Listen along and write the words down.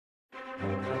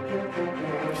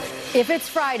If it's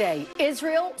Friday,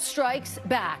 Israel strikes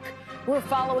back. We're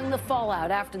following the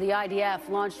fallout after the IDF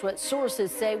launched what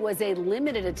sources say was a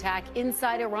limited attack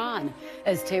inside Iran,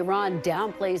 as Tehran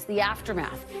downplays the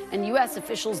aftermath and U.S.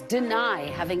 officials deny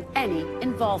having any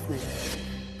involvement.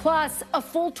 Plus, a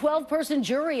full 12-person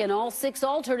jury and all 6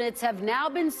 alternates have now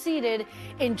been seated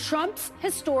in Trump's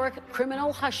historic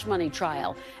criminal hush money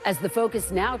trial, as the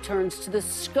focus now turns to the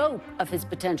scope of his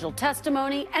potential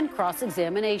testimony and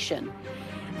cross-examination.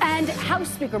 And House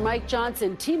Speaker Mike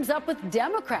Johnson teams up with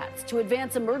Democrats to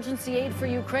advance emergency aid for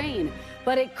Ukraine.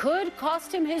 But it could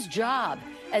cost him his job,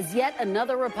 as yet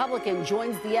another Republican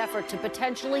joins the effort to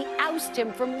potentially oust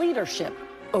him from leadership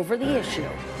over the issue.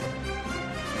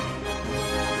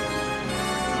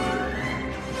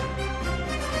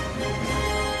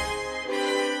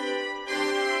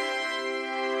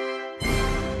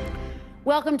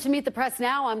 Welcome to Meet the Press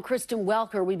Now. I'm Kristen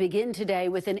Welker. We begin today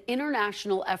with an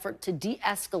international effort to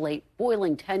de-escalate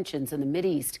boiling tensions in the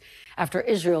Mideast after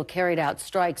Israel carried out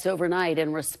strikes overnight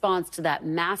in response to that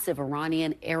massive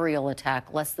Iranian aerial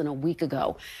attack less than a week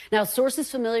ago. Now, sources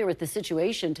familiar with the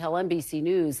situation tell NBC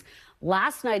News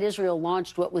last night Israel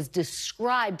launched what was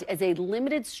described as a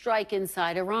limited strike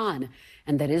inside Iran,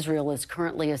 and that Israel is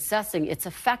currently assessing its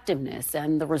effectiveness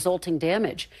and the resulting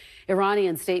damage.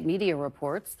 Iranian state media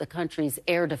reports the country's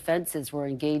air defenses were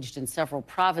engaged in several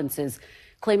provinces,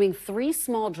 claiming 3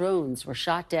 small drones were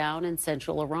shot down in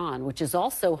central Iran, which is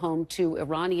also home to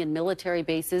Iranian military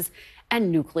bases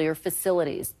and nuclear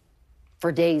facilities.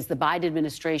 For days, the Biden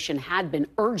administration had been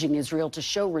urging Israel to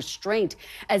show restraint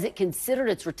as it considered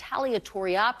its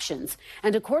retaliatory options.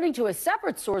 And according to a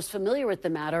separate source familiar with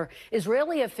the matter,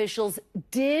 Israeli officials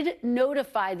did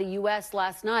notify the U.S.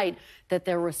 last night that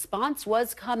their response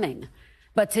was coming.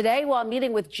 But today, while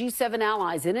meeting with G7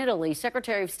 allies in Italy,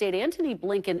 Secretary of State Antony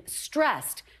Blinken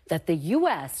stressed that the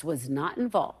U.S. was not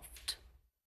involved.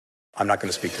 I'm not going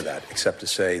to speak to that, except to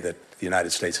say that the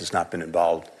United States has not been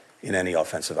involved in any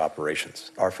offensive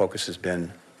operations. Our focus has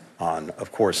been on,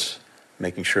 of course,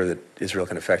 making sure that Israel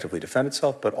can effectively defend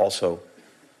itself, but also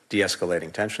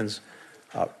de-escalating tensions,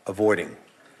 avoiding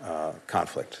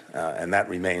conflict, and that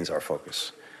remains our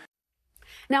focus.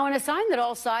 Now, in a sign that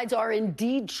all sides are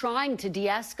indeed trying to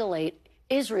de-escalate,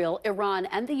 Israel, Iran,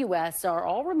 and the U.S. are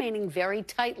all remaining very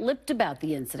tight-lipped about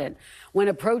the incident. When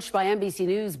approached by NBC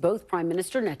News, both Prime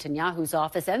Minister Netanyahu's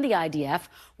office and the IDF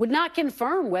would not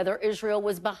confirm whether Israel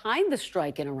was behind the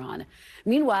strike in Iran.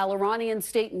 Meanwhile, Iranian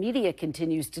state media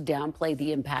continues to downplay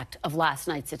the impact of last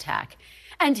night's attack.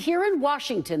 And here in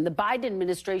Washington, the Biden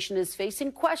administration is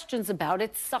facing questions about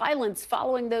its silence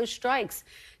following those strikes.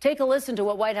 Take a listen to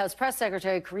what White House Press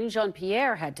Secretary Karine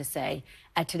Jean-Pierre had to say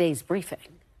at today's briefing.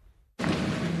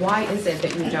 Why is it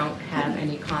that you don't have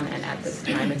any comment at this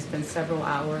time? It's been several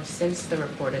hours since the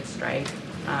reported strike.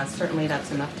 Certainly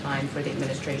that's enough time for the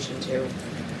administration to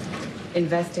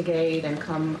investigate and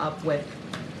come up with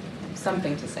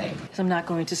something to say. I'm not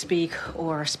going to speak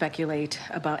or speculate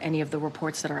about any of the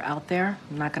reports that are out there.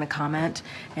 I'm not going to comment,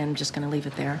 and I'm just going to leave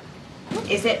it there.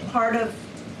 Is it part of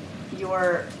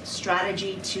your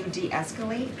strategy to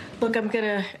de-escalate? Look, I'm going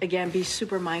to, again, be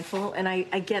super mindful, and I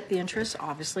get the interest,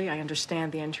 obviously. I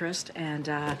understand the interest, and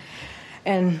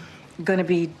going to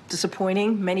be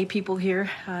disappointing many people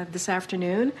here this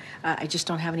afternoon. I just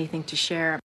don't have anything to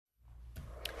share.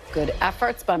 Good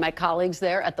efforts by my colleagues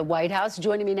there at the White House.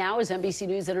 Joining me now is NBC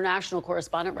News international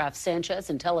correspondent Raf Sanchez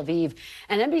in Tel Aviv.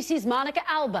 And NBC's Monica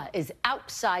Alba is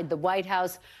outside the White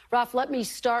House. Raf, let me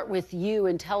start with you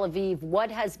in Tel Aviv. What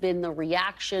has been the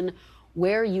reaction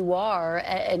where you are,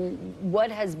 and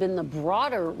what has been the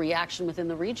broader reaction within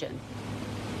the region?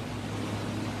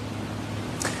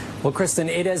 Well, Kristen,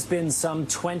 it has been some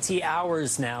 20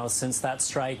 hours now since that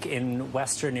strike in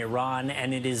western Iran,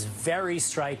 and it is very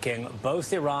striking.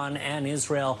 Both Iran and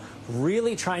Israel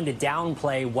really trying to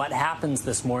downplay what happens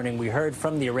this morning. We heard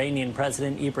from the Iranian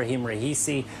President Ibrahim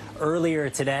Raisi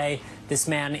earlier today. This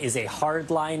man is a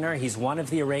hardliner. He's one of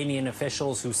the Iranian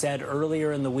officials who said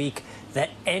earlier in the week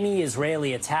that any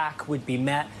Israeli attack would be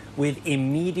met with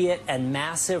immediate and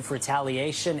massive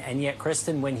retaliation. And yet,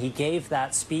 Kristen, when he gave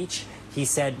that speech, he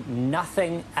said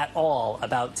nothing at all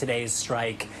about today's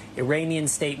strike. Iranian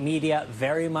state media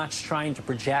very much trying to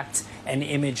project an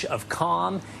image of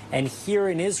calm. And here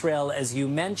in Israel, as you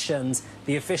mentioned,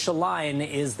 the official line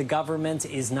is the government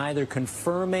is neither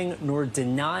confirming nor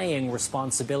denying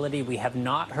responsibility. We have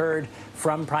not heard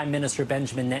from Prime Minister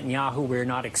Benjamin Netanyahu. We're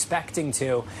not expecting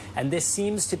to. And this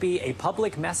seems to be a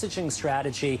public messaging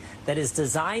strategy that is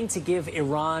designed to give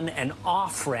Iran an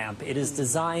off-ramp. It is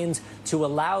designed to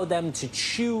allow them to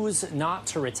choose not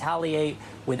to retaliate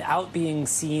without being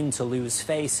seen to lose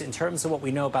face. In terms of what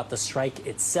we know about the strike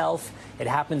itself, it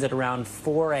happened at around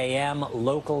 4 a.m.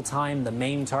 local time. The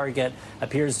main target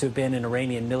appears to have been an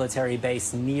Iranian military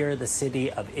base near the city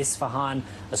of Isfahan.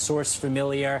 A source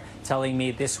familiar telling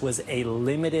me this was a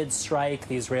limited strike.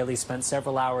 The Israelis spent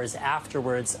several hours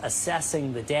afterwards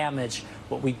assessing the damage.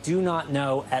 What we do not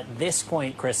know at this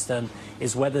point, Kristen,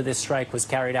 is whether this strike was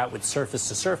carried out with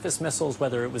surface-to-surface missiles,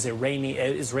 whether it was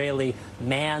Israeli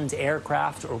manned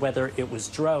aircraft, or whether it was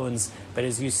drones. But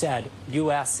as you said,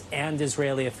 U.S. and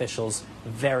Israeli officials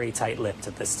very tight-lipped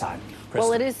at this time. Kristen.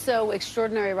 Well, it is so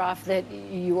extraordinary, Raf, that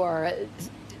you are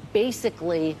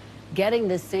basically getting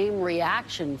the same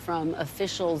reaction from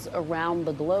officials around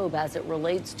the globe as it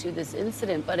relates to this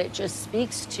incident. But it just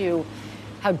speaks to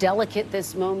how delicate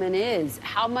this moment is.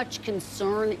 How much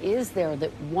concern is there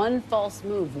that one false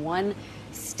move, one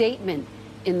statement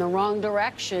in the wrong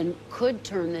direction could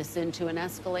turn this into an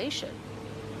escalation?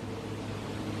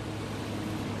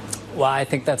 Well, I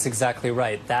think that's exactly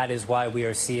right. That is why we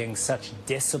are seeing such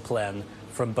discipline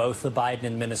from both the Biden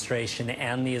administration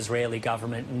and the Israeli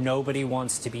government. Nobody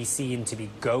wants to be seen to be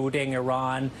goading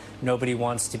Iran. Nobody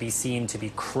wants to be seen to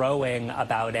be crowing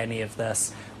about any of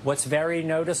this. What's very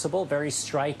noticeable, very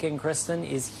striking, Kristen,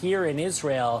 is here in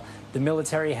Israel, the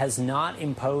military has not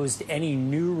imposed any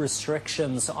new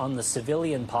restrictions on the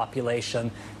civilian population.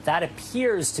 That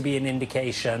appears to be an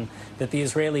indication that the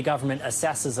Israeli government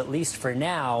assesses, at least for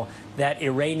now, that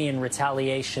Iranian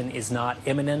retaliation is not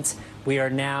imminent. We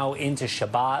are now into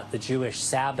Shabbat, the Jewish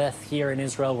Sabbath here in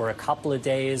Israel. We're a couple of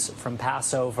days from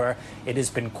Passover. It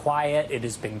has been quiet. It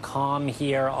has been calm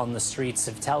here on the streets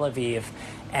of Tel Aviv.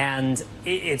 And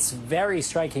it's very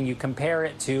striking. You compare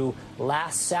it to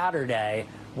last Saturday,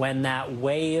 when that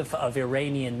wave of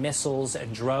Iranian missiles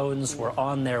and drones were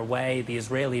on their way. The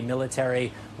Israeli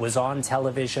military was on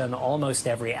television almost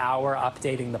every hour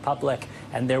updating the public,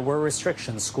 and there were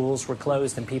restrictions. Schools were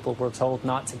closed and people were told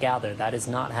not to gather. That is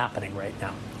not happening right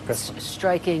now.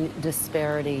 Striking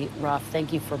disparity, Raf.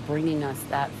 Thank you for bringing us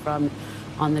that from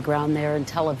on the ground there in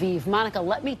Tel Aviv. Monica,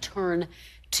 let me turn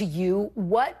to you.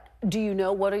 What do you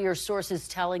know? What are your sources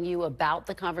telling you about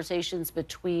the conversations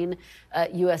between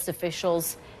U.S.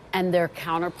 officials and their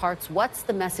counterparts? What's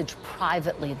the message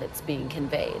privately that's being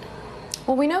conveyed?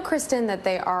 Well, we know, Kristen, that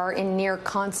they are in near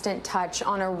constant touch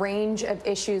on a range of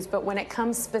issues, but when it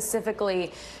comes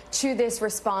specifically to this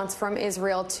response from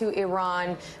Israel to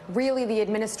Iran, really the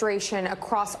administration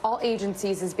across all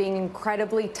agencies is being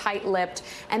incredibly tight-lipped,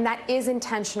 and that is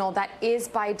intentional, that is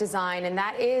by design, and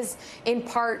that is in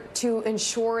part to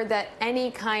ensure that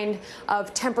any kind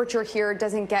of temperature here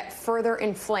doesn't get further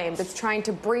inflamed. It's trying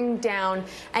to bring down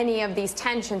any of these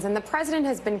tensions, and the president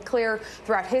has been clear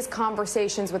throughout his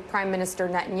conversations with Prime Minister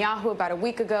Netanyahu about a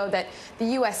week ago that the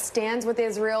U.S. stands with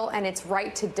Israel and its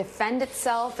right to defend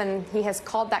itself, and he has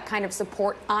called that kind of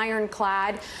support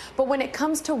ironclad. But when it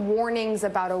comes to warnings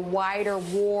about a wider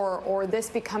war or this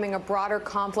becoming a broader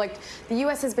conflict, the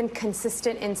U.S. has been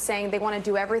consistent in saying they want to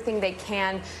do everything they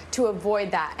can to avoid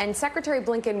that. And Secretary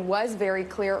Blinken was very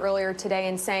clear earlier today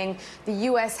in saying the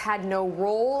U.S. had no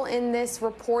role in this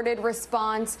reported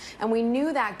response. And we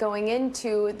knew that going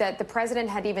into that. The president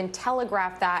had even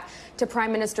telegraphed that to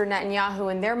Prime Minister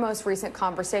Netanyahu in their most recent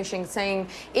conversation, saying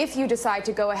if you decide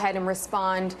to go ahead and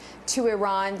respond to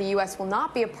Iran, the U.S. will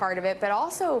not be a part of it. But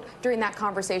also during that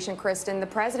conversation, Kristen, the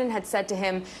president had said to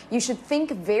him, you should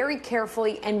think very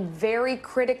carefully and very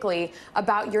critically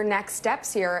about your next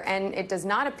steps here. And it does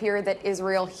not appear that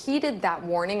Israel heeded that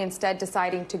warning, instead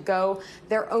deciding to go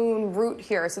their own route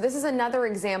here. So this is another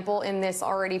example in this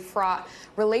already fraught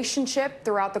relationship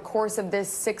throughout the course of this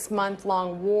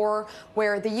 6-month-long war,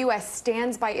 where the U.S.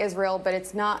 stands by Israel, but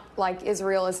it's not like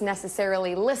Israel is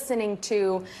necessarily listening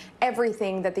to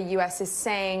everything that the U.S. is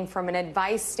saying from an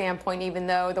advice standpoint, even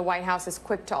though the White House is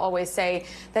quick to always say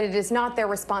that it is not their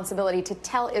responsibility to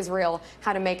tell Israel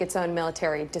how to make its own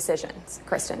military decisions.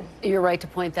 Kristen. You're right to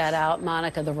point that out,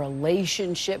 Monica. The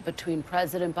relationship between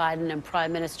President Biden and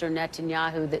Prime Minister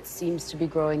Netanyahu that seems to be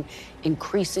growing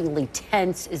increasingly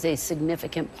tense is a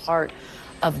significant part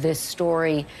of this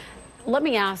story. Let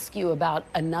me ask you about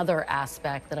another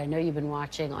aspect that I know you've been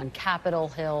watching on Capitol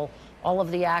Hill, all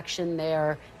of the action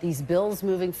there, these bills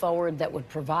moving forward that would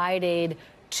provide aid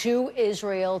to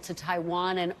Israel, to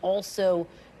Taiwan, and also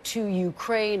to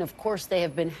Ukraine. Of course, they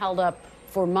have been held up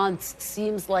for months.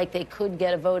 Seems like they could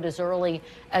get a vote as early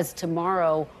as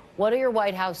tomorrow. What are your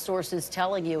White House sources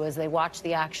telling you as they watch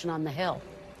the action on the Hill?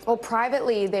 Well,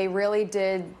 privately, they really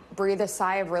did breathe a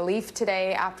sigh of relief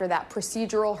today after that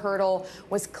procedural hurdle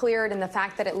was cleared, and the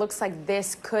fact that it looks like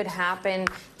this could happen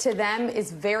to them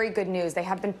is very good news. They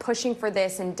have been pushing for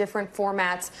this in different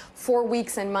formats for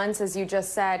weeks and months, as you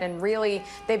just said, and really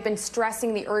they've been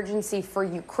stressing the urgency for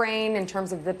Ukraine in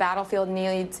terms of the battlefield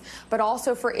needs, but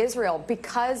also for Israel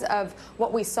because of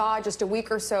what we saw just a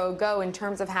week or so ago in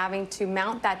terms of having to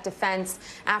mount that defense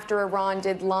after Iran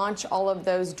did launch all of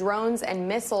those drones and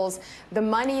missiles. The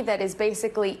money that is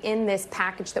basically in this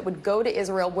package that would go to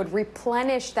Israel would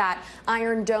replenish that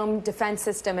Iron Dome defense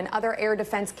system and other air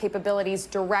defense capabilities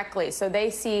directly. So they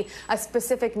see a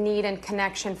specific need and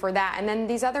connection for that. And then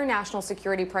these other national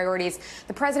security priorities,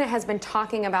 the president has been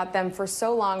talking about them for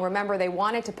so long. Remember, they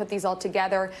wanted to put these all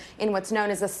together in what's known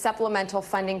as a supplemental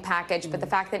funding package. But the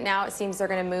fact that now it seems they're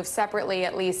going to move separately,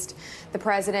 at least the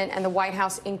president and the White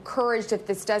House encouraged, if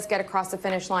this does get across the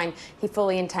finish line, he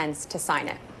fully intends to sign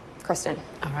it. Kristen.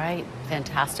 All right.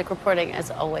 Fantastic reporting, as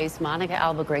always. Monica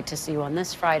Alba, great to see you on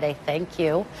this Friday. Thank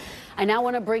you. I now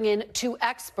want to bring in two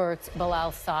experts,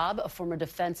 Bilal Saab, a former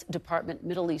Defense Department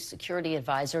Middle East security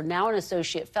advisor, now an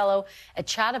associate fellow at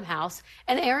Chatham House,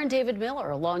 and Aaron David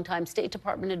Miller, a longtime State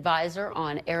Department advisor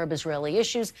on Arab-Israeli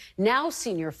issues, now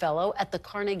senior fellow at the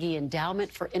Carnegie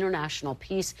Endowment for International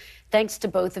Peace. Thanks to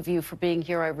both of you for being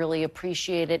here. I really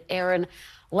appreciate it. Aaron,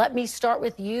 let me start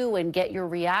with you and get your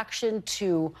reaction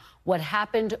to what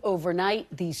happened overnight,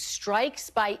 these strikes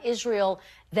by Israel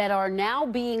that are now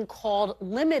being called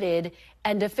limited,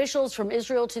 and officials from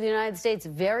Israel to the United States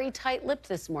very tight-lipped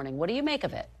this morning. What do you make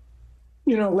of it?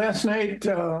 You know, last night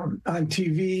on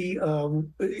TV,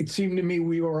 it seemed to me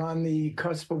we were on the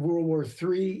cusp of World War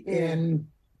III, and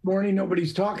morning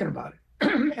nobody's talking about it.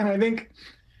 And I think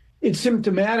it's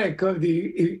symptomatic of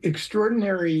the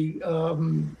extraordinary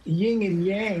yin and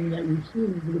yang that we've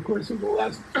seen over the course of the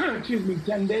last,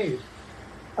 10 days.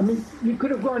 I mean, you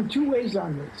could have gone two ways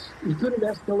on this. You could have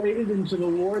escalated into the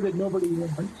war that nobody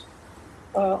wants,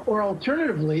 or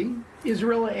alternatively,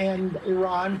 Israel and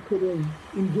Iran could have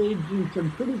engaged in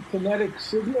some pretty kinetic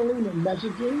signaling and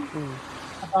messaging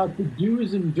about the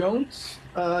do's and don'ts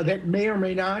that may or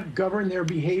may not govern their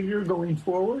behavior going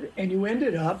forward. And you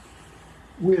ended up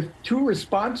with two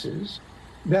responses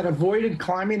that avoided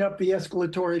climbing up the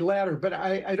escalatory ladder. But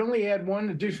I'd only add one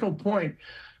additional point.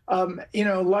 You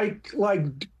know, like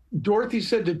Dorothy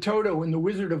said to Toto in The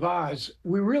Wizard of Oz,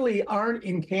 we really aren't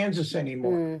in Kansas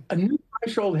anymore. A new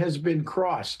threshold has been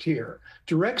crossed here.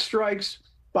 Direct strikes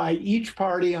by each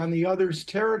party on the other's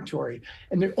territory.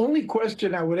 And the only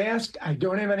question I would ask, I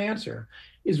don't have an answer,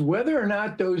 is whether or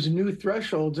not those new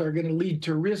thresholds are going to lead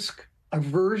to risk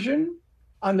aversion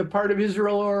on the part of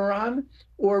Israel or Iran,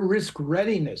 or risk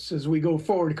readiness as we go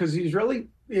forward, because the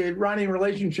Israeli-Iranian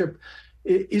relationship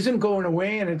isn't going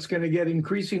away, and it's going to get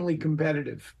increasingly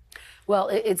competitive. Well,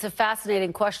 it's a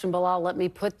fascinating question, Bilal. Let me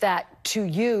put that to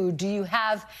you. Do you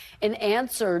have an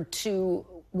answer to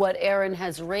what Aaron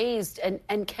has raised?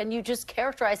 And can you just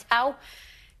characterize how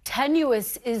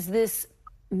tenuous is this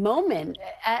moment?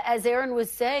 As Aaron was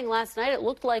saying last night, it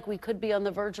looked like we could be on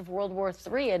the verge of World War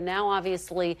III, and now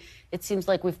obviously it seems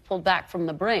like we've pulled back from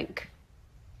the brink.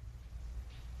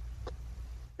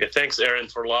 Yeah, thanks, Aaron,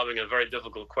 for lobbing a very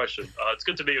difficult question. It's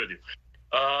good to be with you.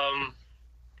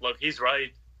 Look, he's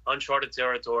right. Uncharted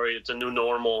territory. It's a new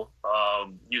normal.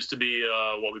 Used to be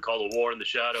what we call a war in the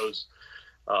shadows.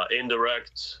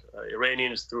 Indirect,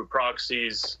 Iranians through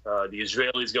proxies, the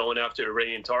Israelis going after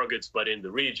Iranian targets, but in the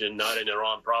region, not in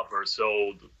Iran proper.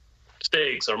 So the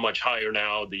stakes are much higher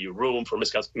now. The room for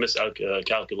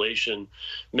miscalculation,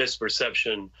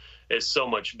 misperception is so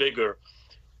much bigger.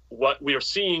 What we are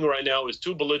seeing right now is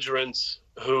two belligerents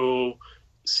who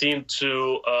seem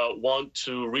to want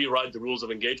to rewrite the rules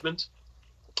of engagement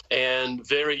and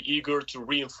very eager to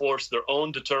reinforce their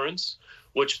own deterrence,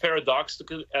 which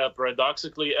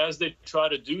paradoxically, as they try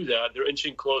to do that, they're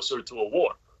inching closer to a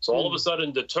war. So all of a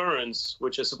sudden, deterrence,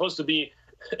 which is supposed to be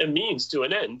a means to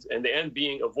an end, and the end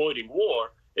being avoiding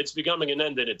war, it's becoming an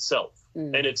end in itself.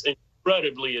 And it's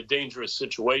incredibly a dangerous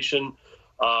situation.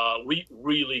 We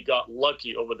really got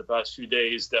lucky over the past few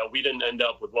days that we didn't end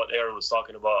up with what Aaron was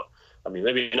talking about. I mean,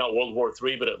 maybe not World War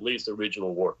III, but at least a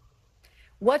regional war.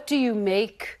 What do you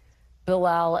make,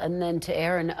 Bilal, and then to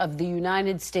Aaron, of the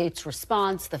United States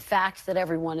response, the fact that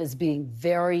everyone is being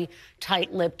very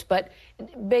tight-lipped, but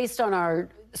based on our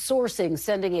sourcing,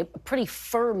 sending a pretty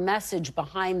firm message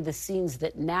behind the scenes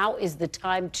that now is the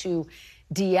time to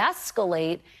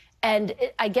de-escalate? And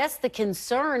I guess the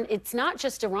concern, it's not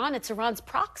just Iran, it's Iran's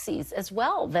proxies as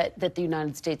well that the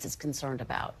United States is concerned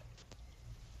about.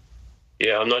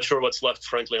 Yeah, I'm not sure what's left,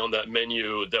 frankly, on that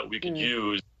menu that we could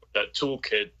use. that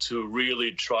toolkit to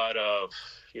really try to,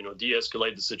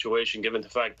 de-escalate the situation, given the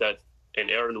fact that, and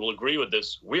Aaron will agree with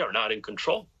this, we are not in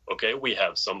control. Okay, we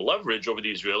have some leverage over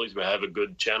the Israelis. We have a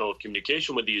good channel of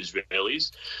communication with the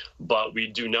Israelis, but we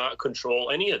do not control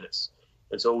any of this.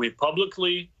 And so we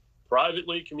publicly,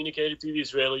 privately communicated to the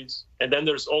Israelis. And then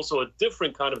there's also a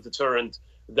different kind of deterrent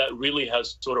that really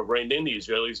has sort of reined in the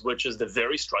Israelis, which is the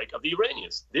very strike of the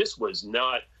Iranians. This was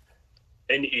not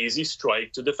an easy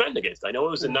strike to defend against. I know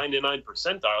it was a 99th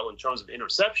percentile in terms of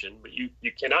interception, but you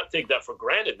cannot take that for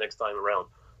granted next time around.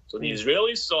 So the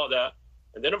Israelis saw that.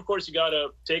 And then, of course, you got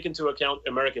to take into account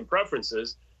American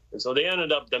preferences. And so they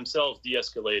ended up themselves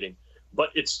de-escalating. But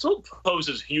it still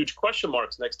poses huge question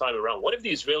marks next time around. What if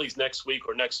the Israelis next week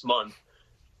or next month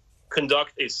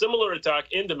conduct a similar attack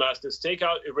in Damascus, take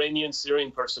out Iranian,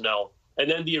 Syrian personnel, and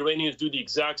then the Iranians do the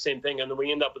exact same thing, and then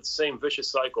we end up with the same vicious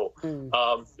cycle?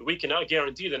 We cannot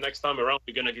guarantee that next time around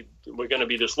we're going to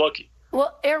be this lucky.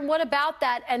 Well, Aaron, what about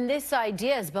that? And this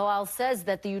idea, as Bilal says,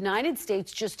 that the United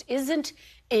States just isn't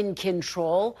in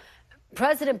control.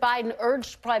 President Biden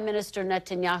urged Prime Minister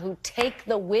Netanyahu take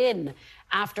the win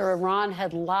after Iran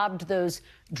had lobbed those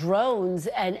drones,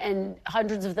 and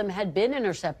hundreds of them had been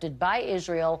intercepted by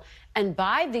Israel and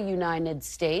by the United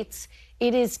States.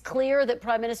 It is clear that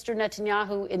Prime Minister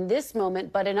Netanyahu in this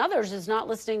moment, but in others, is not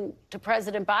listening to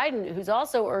President Biden, who's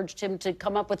also urged him to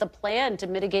come up with a plan to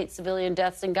mitigate civilian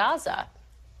deaths in Gaza.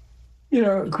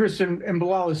 Kristen and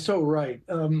Bilal is so right.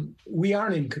 We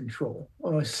aren't in control.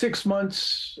 6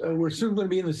 months, we're soon going to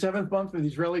be in the 7th month of the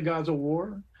Israeli-Gaza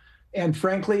war. And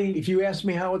frankly, if you ask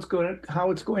me how it's going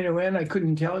to end, I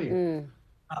couldn't tell you.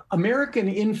 American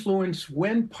influence,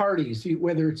 when parties,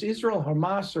 whether it's Israel,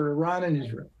 Hamas, or Iran and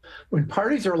Israel, when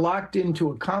parties are locked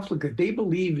into a conflict that they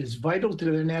believe is vital to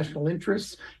their national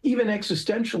interests, even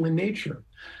existential in nature,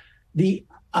 the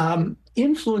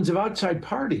influence of outside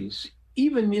parties,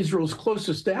 even Israel's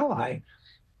closest ally,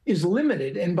 is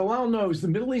limited. And Bilal knows the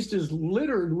Middle East is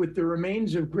littered with the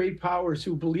remains of great powers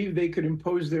who believe they could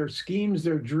impose their schemes,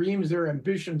 their dreams, their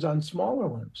ambitions on smaller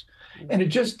ones. And it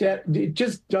just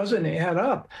doesn't add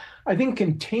up. I think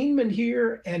containment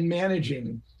here and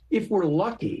managing, if we're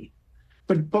lucky.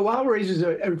 But Bilal raises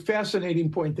a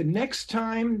fascinating point. The next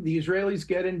time the Israelis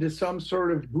get into some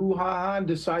sort of brouhaha and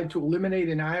decide to eliminate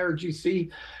an IRGC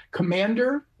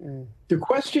commander, the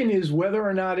question is whether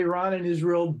or not Iran and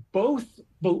Israel both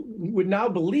would now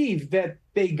believe that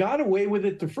they got away with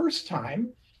it the first time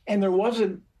and there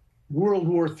wasn't World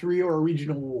War III or a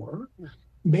regional war.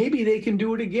 Maybe they can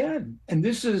do it again. And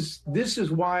this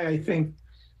is why I think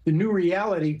the new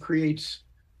reality creates,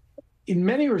 in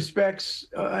many respects,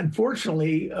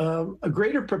 unfortunately, a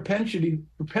greater propensity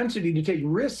to take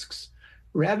risks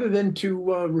rather than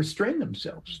to restrain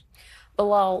themselves.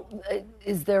 Bilal,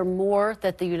 is there more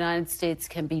that the United States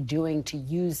can be doing to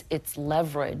use its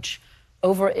leverage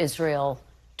over Israel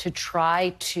to try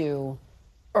to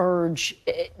urge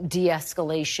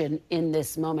de-escalation in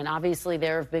this moment? Obviously,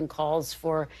 there have been calls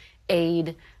for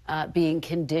aid being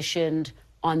conditioned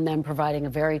on them providing a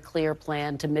very clear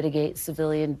plan to mitigate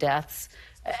civilian deaths.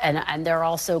 And there are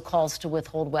also calls to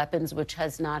withhold weapons, which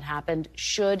has not happened.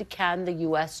 Can the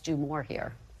U.S. do more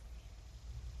here?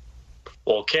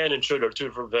 Well, can and should are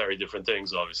two very different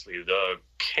things, obviously. The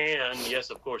can,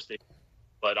 yes, of course,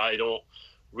 but I don't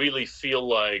really feel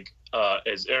like,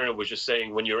 as Aaron was just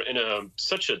saying, when you're in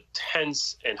such a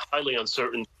tense and highly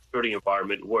uncertain security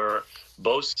environment where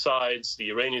both sides, the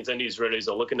Iranians and the Israelis,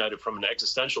 are looking at it from an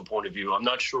existential point of view, I'm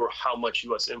not sure how much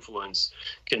U.S. influence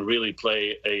can really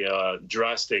play a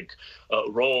drastic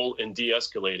role in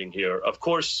de-escalating here. Of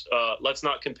course, let's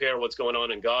not compare what's going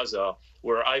on in Gaza,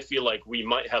 where I feel like we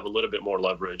might have a little bit more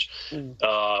leverage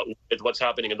with what's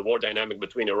happening in the war dynamic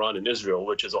between Iran and Israel,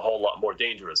 which is a whole lot more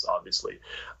dangerous, obviously.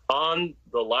 On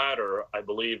the latter, I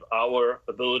believe our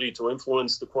ability to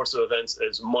influence the course of events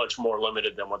is much more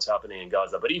limited than what's happening in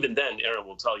Gaza. But even then, Aaron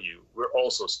will tell you, we're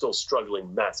also still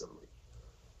struggling massively.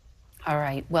 All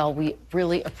right. Well, we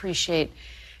really appreciate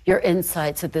your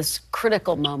insights at this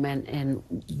critical moment in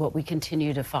what we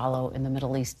continue to follow in the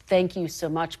Middle East. Thank you so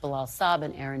much, Bilal Saab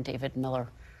and Aaron David Miller.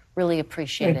 Really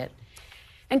appreciate it.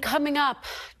 And coming up,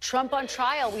 Trump on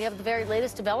trial. We have the very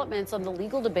latest developments on the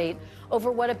legal debate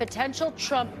over what a potential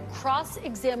Trump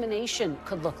cross-examination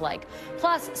could look like.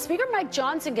 Plus, Speaker Mike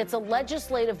Johnson gets a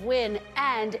legislative win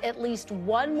and at least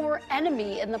one more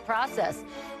enemy in the process.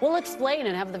 We'll explain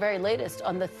and have the very latest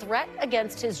on the threat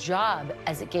against his job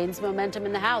as it gains momentum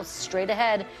in the House. Straight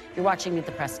ahead, you're watching Meet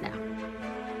the Press Now.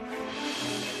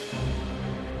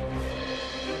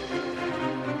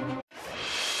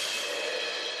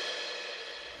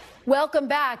 Welcome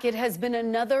back. It has been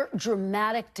another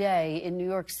dramatic day in New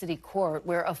York City court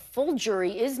where a full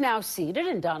jury is now seated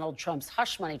in Donald Trump's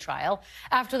hush money trial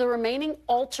after the remaining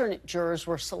alternate jurors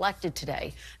were selected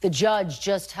today. The judge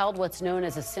just held what's known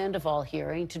as a Sandoval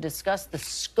hearing to discuss the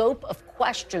scope of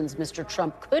questions Mr.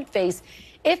 Trump could face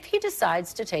if he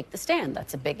decides to take the stand.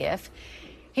 That's a big if.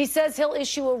 He says he'll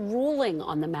issue a ruling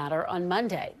on the matter on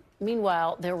Monday.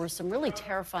 Meanwhile, there were some really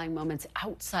terrifying moments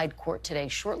outside court today,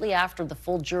 shortly after the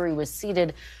full jury was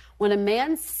seated, when a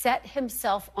man set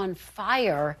himself on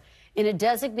fire in a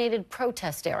designated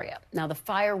protest area. Now, the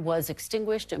fire was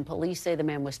extinguished, and police say the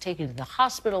man was taken to the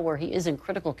hospital where he is in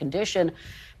critical condition.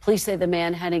 Police say the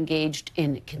man had engaged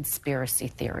in conspiracy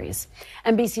theories.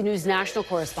 NBC News national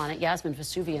correspondent Yasmin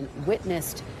Vesuvian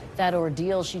witnessed that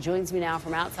ordeal. She joins me now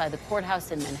from outside the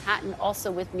courthouse in Manhattan.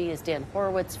 Also with me is Dan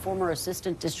Horowitz, former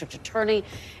assistant district attorney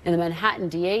in the Manhattan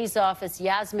DA's office.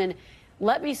 Yasmin,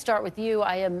 let me start with you.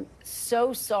 I am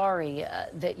so sorry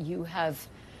that you have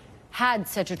had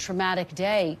such a traumatic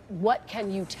day. What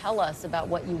can you tell us about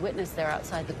what you witnessed there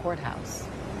outside the courthouse?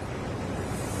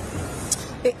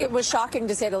 It was shocking,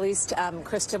 to say the least,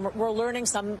 Kristen. We're learning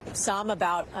some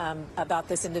about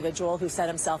this individual who set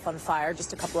himself on fire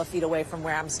just a couple of feet away from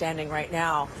where I'm standing right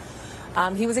now.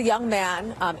 He was a young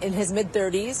man in his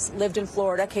mid-30s, lived in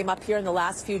Florida, came up here in the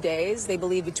last few days, they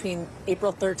believe between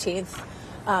April 13th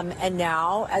and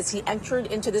now. As he entered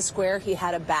into the square, he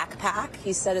had a backpack.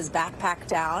 He set his backpack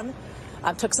down,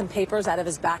 took some papers out of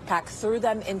his backpack, threw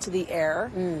them into the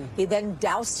air. He then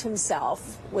doused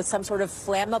himself with some sort of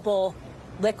flammable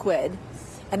liquid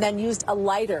and then used a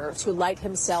lighter to light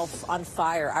himself on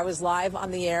fire. I was live on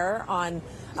the air on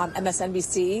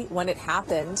MSNBC when it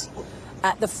happened.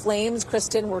 The flames,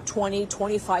 Kristen, were 20,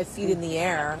 25 feet in the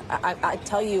air. I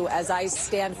tell you, as I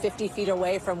stand 50 feet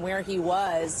away from where he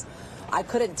was, I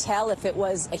couldn't tell if it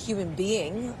was a human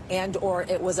being and or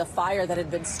it was a fire that had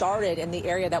been started in the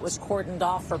area that was cordoned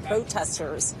off for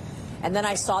protesters. And then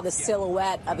I saw the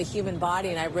silhouette of a human body,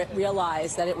 and I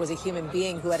realized that it was a human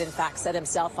being who had, in fact, set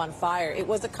himself on fire. It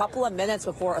was a couple of minutes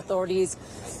before authorities,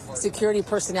 security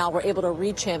personnel were able to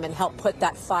reach him and help put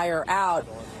that fire out.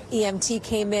 EMT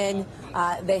came in.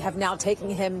 They have now taken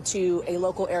him to a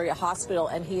local area hospital,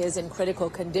 and he is in critical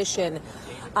condition.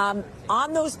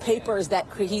 On those papers that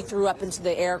he threw up into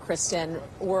the air, Kristen,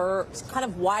 were kind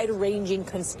of wide-ranging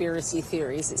conspiracy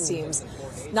theories, it seems.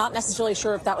 Not necessarily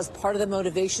sure if that was part of the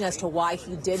motivation as to why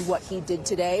he did what he did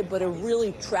today, but a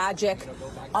really tragic,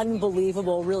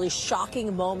 unbelievable, really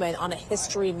shocking moment on a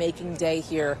history-making day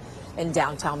here in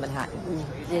downtown Manhattan.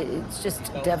 It's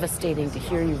just devastating to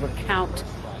hear you recount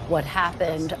what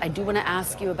happened. I do want to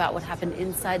ask you about what happened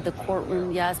inside the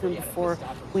courtroom, Yasmin, before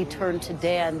we turn to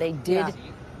Dan. They did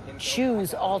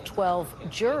choose all 12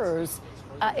 jurors.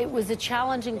 It was a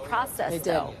challenging process,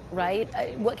 though, right?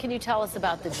 What can you tell us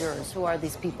about the jurors? Who are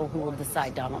these people who will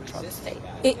decide Donald Trump's fate?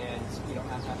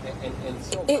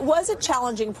 It was a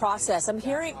challenging process.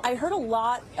 I heard a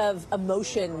lot of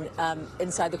emotion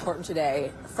inside the courtroom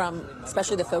today from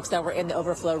especially the folks that were in the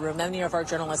overflow room, many of our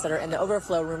journalists that are in the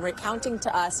overflow room, recounting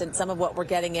to us and some of what we're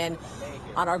getting in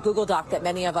on our Google Doc that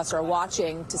many of us are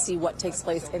watching to see what takes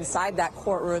place inside that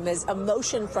courtroom is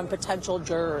emotion from potential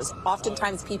jurors.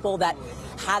 Oftentimes people that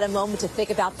had a moment to think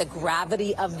about the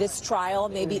gravity of this trial,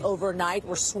 maybe overnight,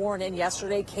 were sworn in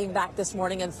yesterday, came back this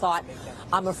morning and thought,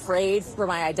 I'm afraid for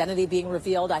my identity being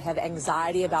revealed. I have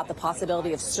anxiety about the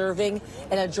possibility of serving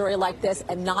in a jury like this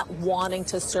and not wanting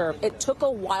to serve. It took a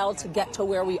while to get to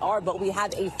where we are, but we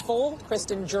have a full,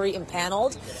 Kristen, jury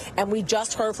impaneled. And we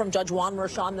just heard from Judge Juan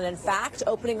Merchan that, in fact,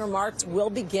 opening remarks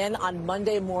will begin on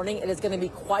Monday morning. It is going to be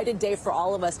quite a day for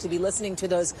all of us to be listening to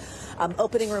those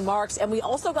opening remarks. And we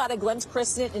also got a glimpse,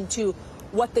 Kristen, into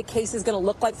what the case is going to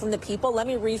look like from the people. Let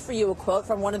me read for you a quote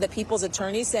from one of the people's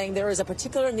attorneys saying there is a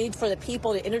particular need for the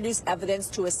people to introduce evidence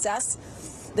to assess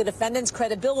the defendant's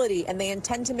credibility, and they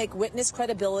intend to make witness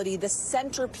credibility the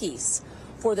centerpiece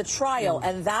for the trial,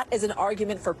 and that is an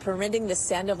argument for permitting the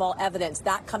Sandoval evidence,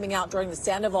 that coming out during the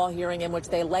Sandoval hearing in which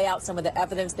they lay out some of the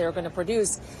evidence they're going to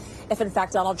produce if, in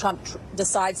fact, Donald Trump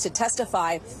decides to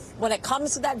testify. When it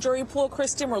comes to that jury pool,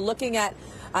 Kristen, we're looking at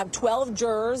 12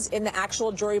 jurors in the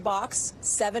actual jury box,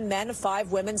 7 men,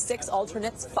 5 women, 6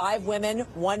 alternates, 5 women,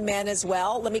 1 man as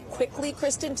well. Let me quickly,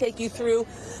 Kristen, take you through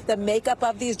the makeup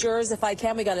of these jurors if I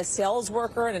can. We got a sales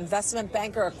worker, an investment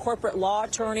banker, a corporate law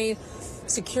attorney,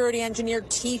 security engineer,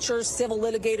 teacher, civil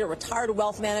litigator, retired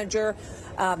wealth manager,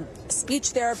 speech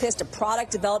therapist, a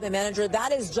product development manager.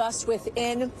 That is just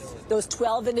within those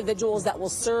 12 individuals that will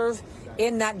serve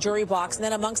in that jury box. And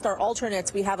then amongst our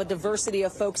alternates, we have a diversity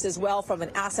of folks as well, from an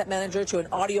asset manager to an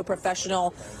audio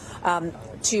professional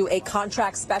to a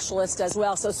contract specialist as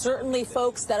well. So certainly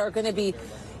folks that are going to be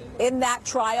in that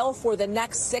trial for the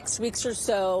next 6 weeks or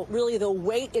so, really the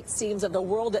weight, it seems, of the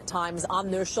world at times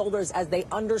on their shoulders as they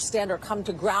understand or come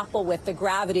to grapple with the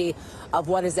gravity of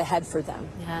what is ahead for them.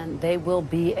 And they will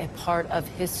be a part of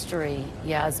history,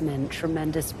 Yasmin.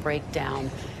 Tremendous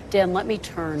breakdown. Dan, let me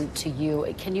turn to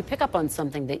you. Can you pick up on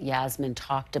something that Yasmin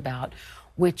talked about,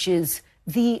 which is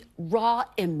the raw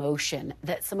emotion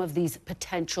that some of these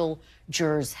potential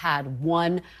jurors had?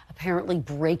 One apparently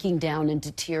breaking down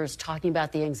into tears, talking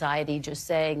about the anxiety, just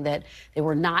saying that they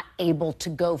were not able to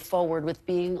go forward with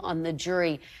being on the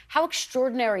jury. How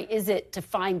extraordinary is it to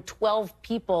find 12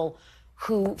 people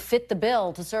who fit the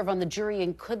bill to serve on the jury,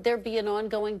 and could there be an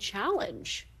ongoing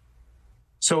challenge?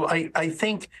 So I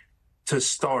think, to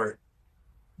start,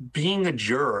 being a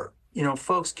juror, you know,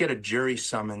 folks get a jury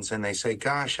summons and they say,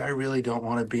 gosh, I really don't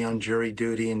want to be on jury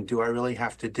duty, and do I really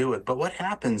have to do it? But what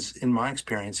happens, in my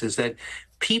experience, is that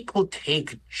people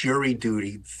take jury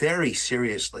duty very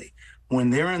seriously. When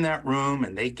they're in that room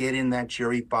and they get in that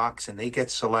jury box and they get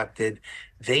selected,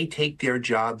 they take their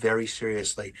job very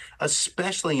seriously,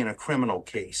 especially in a criminal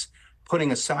case.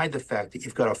 Putting aside the fact that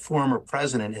you've got a former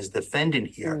president as defendant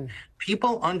here,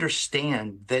 people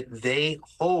understand that they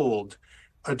hold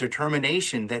a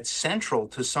determination that's central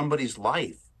to somebody's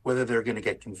life, whether they're going to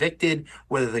get convicted,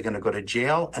 whether they're going to go to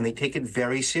jail, and they take it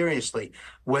very seriously.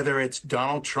 Whether it's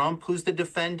Donald Trump, who's the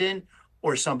defendant,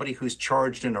 or somebody who's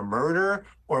charged in a murder,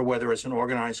 or whether it's an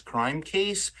organized crime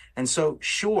case. And so,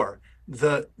 sure,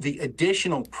 the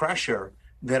additional pressure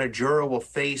that a juror will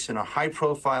face in a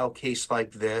high-profile case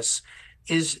like this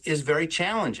is very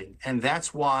challenging. And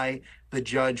that's why the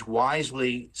judge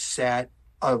wisely set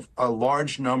a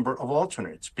large number of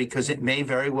alternates, because it may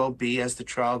very well be, as the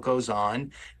trial goes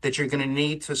on, that you're going to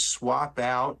need to swap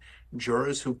out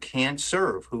jurors who can't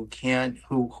serve, who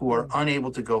are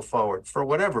unable to go forward for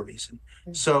whatever reason.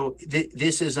 So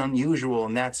this is unusual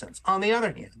in that sense. On the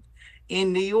other hand,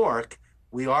 in New York,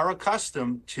 we are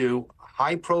accustomed to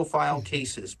high-profile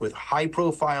cases with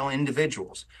high-profile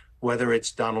individuals, whether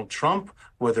it's Donald Trump,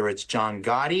 whether it's John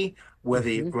Gotti,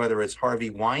 whether it's Harvey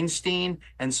Weinstein,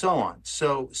 and so on.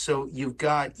 So you've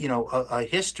got, you know, a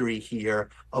history here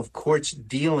of courts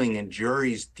dealing and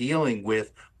juries dealing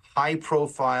with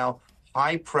high-profile,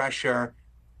 high-pressure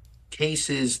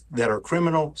cases that are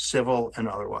criminal, civil, and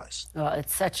otherwise.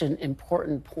 It's such an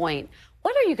important point.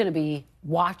 What are you going to be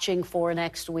watching for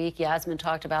next week? Yasmin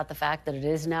talked about the fact that it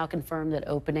is now confirmed that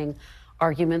opening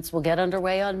arguments will get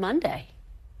underway on Monday.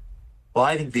 Well,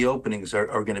 I think the openings are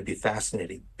going to be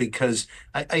fascinating, because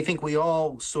I think we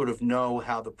all sort of know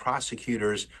how the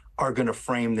prosecutors are going to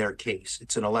frame their case.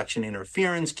 It's an election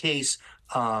interference case.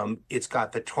 It's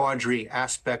got the tawdry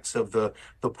aspects of the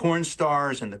porn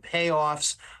stars and the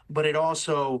payoffs, but it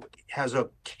also has a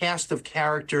cast of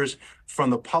characters from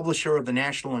the publisher of the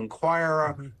National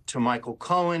Enquirer to Michael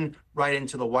Cohen, right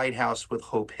into the White House with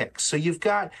Hope Hicks. So you've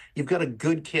got a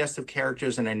good cast of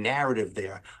characters and a narrative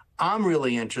there. I'm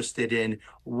really interested in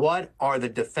what are the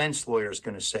defense lawyers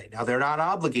going to say. Now, they're not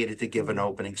obligated to give an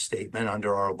opening statement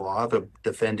under our law. The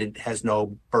defendant has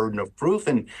no burden of proof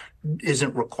and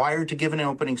isn't required to give an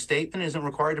opening statement, isn't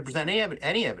required to present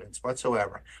any evidence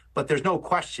whatsoever. But there's no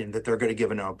question that they're going to give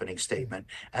an opening statement.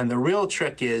 And the real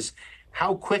trick is,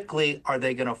 how quickly are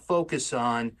they going to focus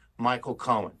on Michael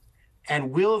Cohen?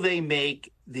 And will they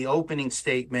make the opening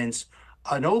statements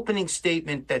an opening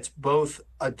statement that's both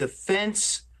a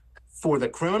defense for the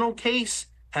criminal case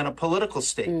and a political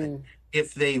statement?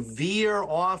 If they veer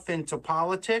off into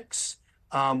politics,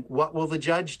 what will the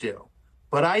judge do?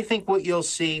 But I think what you'll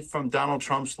see from Donald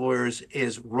Trump's lawyers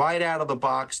is right out of the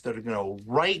box, that are going to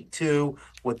right to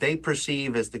what they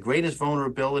perceive as the greatest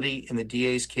vulnerability in the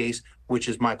DA's case, which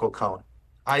is Michael Cohen.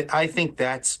 I think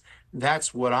that's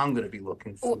what I'm going to be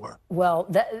looking for.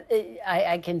 Well,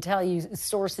 I can tell you,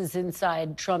 sources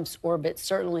inside Trump's orbit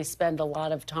certainly spend a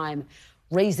lot of time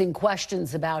raising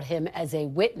questions about him as a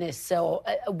witness. So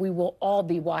we will all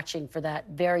be watching for that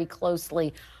very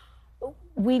closely.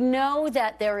 We know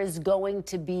that there is going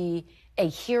to be a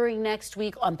hearing next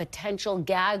week on potential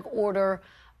gag order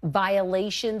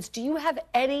violations. Do you have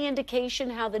any indication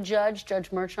how the Judge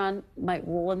Merchan, might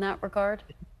rule in that regard?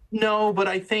 No, but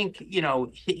I think, you know,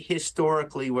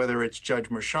 historically, whether it's Judge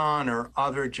Merchan or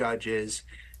other judges,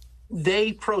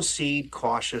 they proceed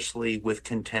cautiously with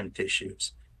contempt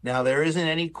issues. Now, there isn't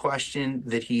any question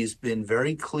that he's been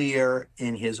very clear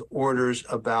in his orders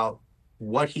about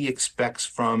what he expects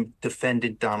from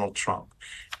defendant Donald Trump.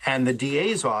 And the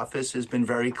DA's office has been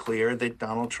very clear that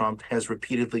Donald Trump has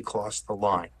repeatedly crossed the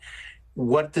line.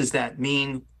 What does that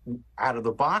mean out of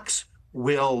the box?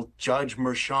 Will Judge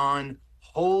Merchan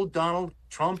hold Donald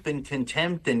Trump in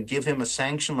contempt and give him a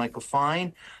sanction like a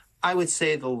fine? I would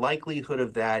say the likelihood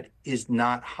of that is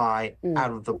not high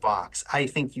out of the box. I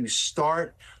think you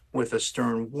start with a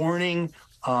stern warning,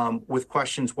 with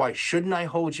questions, why shouldn't I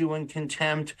hold you in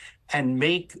contempt? And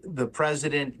make the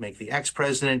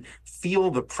ex-president feel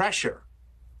the pressure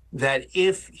that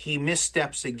if he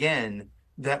missteps again,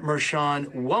 that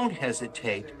Merchan won't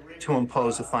hesitate to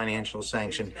impose a financial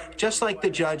sanction, just like the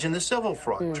judge in the civil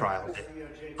fraud trial did.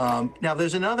 Now,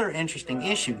 there's another interesting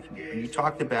issue here. You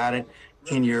talked about it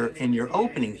in your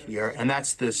opening here, and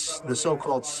that's the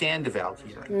so-called Sandoval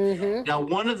hearing. Now,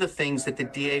 one of the things that the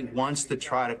DA wants to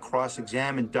try to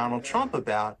cross-examine Donald Trump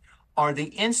about are the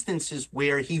instances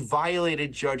where he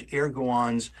violated Judge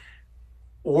Erdogan's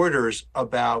orders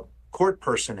about court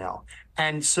personnel.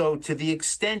 And so to the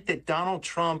extent that Donald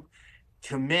Trump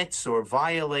commits or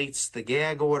violates the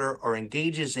gag order or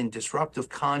engages in disruptive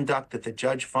conduct that the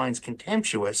judge finds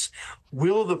contemptuous,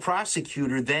 will the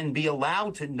prosecutor then be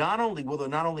allowed to will there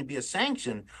not only be a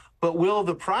sanction, but will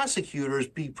the prosecutors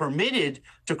be permitted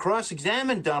to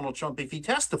cross-examine Donald Trump if he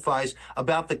testifies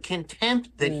about the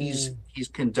contempt that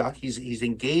he's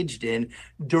engaged in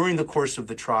during the course of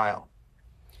the trial?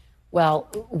 Well,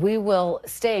 we will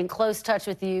stay in close touch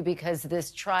with you because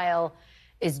this trial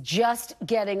is just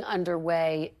getting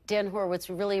underway. Dan Horowitz,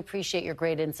 we really appreciate your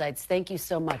great insights. Thank you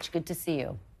so much. Good to see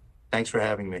you. Thanks for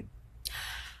having me.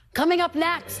 Coming up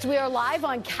next, we are live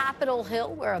on Capitol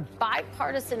Hill, where a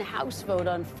bipartisan House vote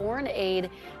on foreign aid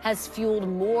has fueled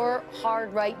more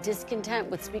hard-right discontent,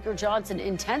 with Speaker Johnson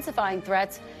intensifying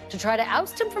threats to try to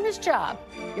oust him from his job.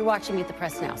 You're watching Meet the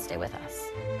Press Now. Stay with us.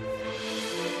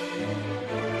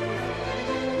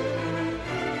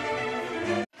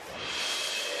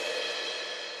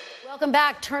 Welcome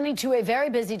back. Turning to a very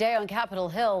busy day on Capitol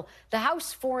Hill, the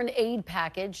House foreign aid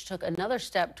package took another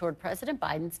step toward President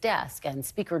Biden's desk, and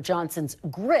Speaker Johnson's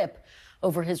grip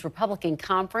over his Republican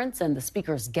conference and the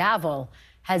Speaker's gavel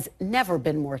has never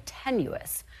been more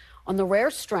tenuous. On the rare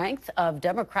strength of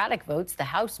Democratic votes, the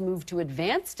House moved to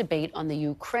advance debate on the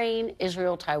Ukraine,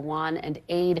 Israel, Taiwan, and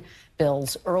aid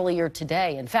bills earlier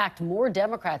today. In fact, more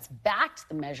Democrats backed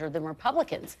the measure than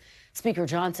Republicans. Speaker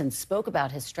Johnson spoke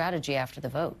about his strategy after the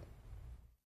vote.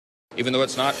 Even though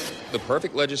it's not the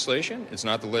perfect legislation, it's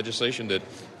not the legislation that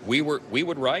we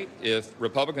would write if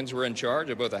Republicans were in charge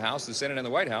of both the House, the Senate, and the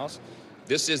White House,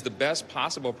 this is the best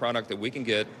possible product that we can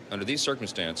get under these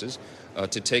circumstances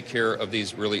to take care of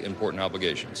these really important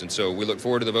obligations. And so we look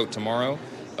forward to the vote tomorrow.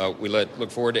 We look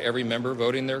forward to every member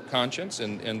voting their conscience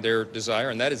and their desire.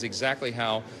 And that is exactly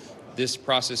how this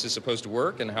process is supposed to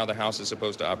work and how the House is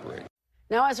supposed to operate.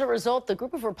 Now, as a result, the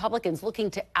group of Republicans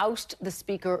looking to oust the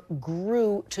Speaker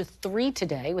grew to 3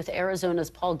 today, with Arizona's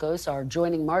Paul Gosar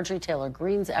joining Marjorie Taylor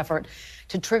Greene's effort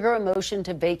to trigger a motion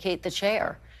to vacate the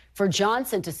chair. For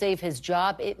Johnson to save his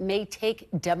job, it may take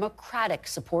Democratic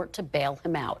support to bail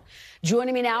him out.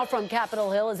 Joining me now from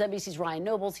Capitol Hill is NBC's Ryan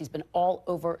Nobles. He's been all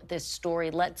over this story.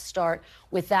 Let's start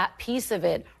with that piece of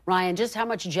it. Ryan, just how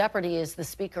much jeopardy is the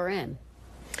Speaker in?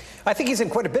 I think he's in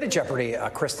quite a bit of jeopardy,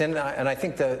 Kristen, and I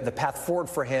think the path forward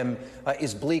for him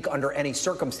is bleak under any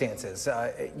circumstances.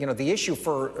 The issue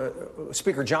for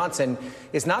Speaker Johnson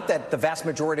is not that the vast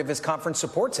majority of his conference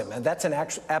supports him, and that's an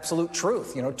absolute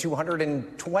truth.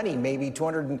 220, maybe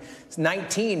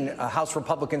 219 House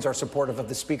Republicans are supportive of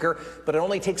the Speaker, but it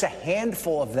only takes a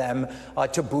handful of them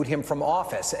to boot him from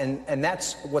office, and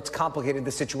that's what's complicated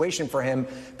the situation for him,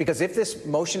 because if this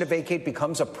motion to vacate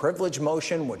becomes a privilege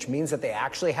motion, which means that they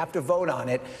actually have to vote on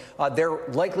it, there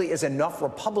likely is enough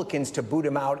Republicans to boot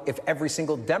him out if every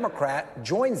single Democrat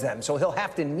joins them. So he'll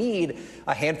have to need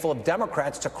a handful of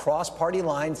Democrats to cross party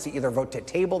lines to either vote to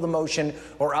table the motion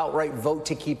or outright vote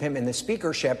to keep him in the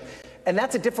speakership. And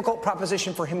that's a difficult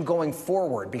proposition for him going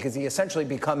forward, because he essentially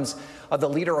becomes the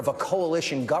leader of a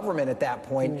coalition government at that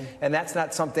point. And that's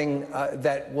not something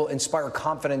that will inspire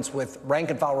confidence with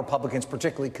rank and file Republicans,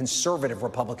 particularly conservative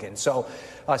Republicans. So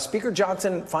Speaker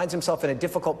Johnson finds himself in a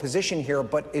difficult position here.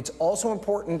 But it's also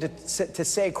important to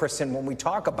say, Kristen, when we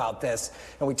talk about this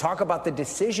and we talk about the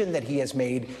decision that he has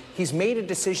made, he's made a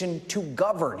decision to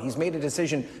govern. He's made a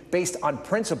decision based on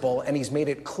principle, and he's made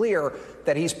it clear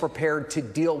that he's prepared to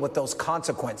deal with those those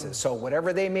consequences. So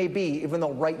whatever they may be, even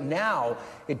though right now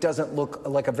it doesn't look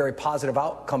like a very positive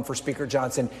outcome for Speaker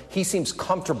Johnson, he seems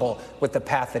comfortable with the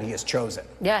path that he has chosen.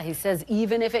 Yeah, he says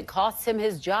even if it costs him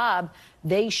his job,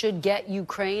 they should get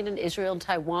Ukraine and Israel and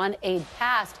Taiwan aid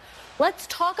passed. Let's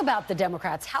talk about the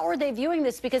Democrats. How are they viewing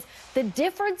this? Because the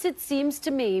difference, it seems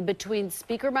to me, between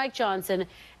Speaker Mike Johnson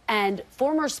and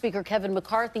former Speaker Kevin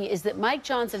McCarthy is that Mike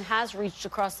Johnson has reached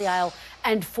across the aisle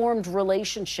and formed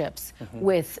relationships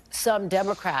with some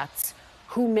Democrats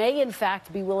who may, in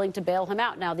fact, be willing to bail him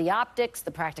out. Now, the optics,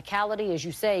 the practicality, as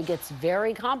you say, gets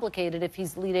very complicated if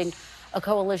he's leading a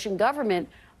coalition government.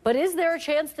 But is there a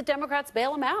chance that Democrats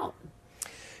bail him out?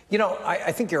 You know,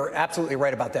 I think you're absolutely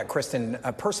right about that, Kristen.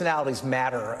 Personalities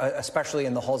matter, especially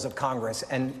in the halls of Congress.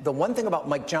 And the one thing about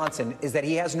Mike Johnson is that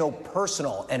he has no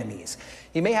personal enemies.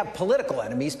 He may have political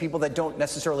enemies, people that don't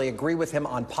necessarily agree with him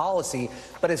on policy,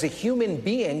 but as a human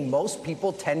being, most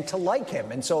people tend to like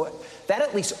him. And so that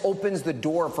at least opens the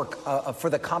door for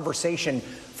the conversation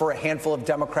for a handful of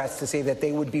Democrats to say that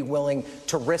they would be willing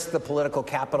to risk the political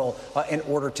capital in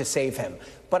order to save him.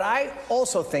 But I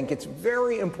also think it's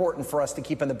very important for us to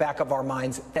keep in the back of our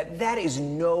minds that that is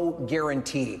no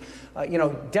guarantee. You know,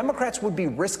 Democrats would be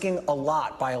risking a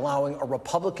lot by allowing a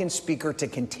Republican speaker to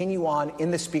continue on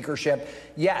in the speakership.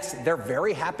 Yes, they're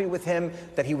very happy with him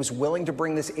that he was willing to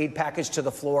bring this aid package to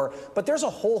the floor. But there's a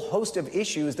whole host of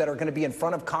issues that are going to be in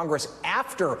front of Congress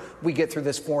after we get through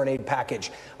this foreign aid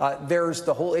package. There's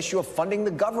the whole issue of funding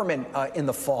the government in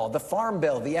the fall, the Farm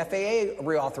Bill, the FAA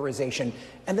reauthorization.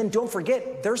 And then don't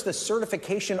forget, there's the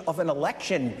certification of an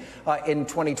election in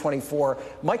 2024.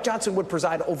 Mike Johnson would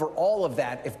preside over all of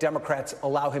that if Democrats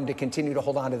allow him to continue to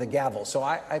hold on to the gavel. So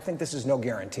I think this is no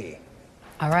guarantee.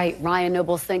 All right, Ryan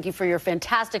Nobles, thank you for your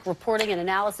fantastic reporting and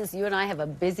analysis. You and I have a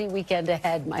busy weekend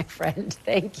ahead, my friend.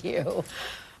 Thank you.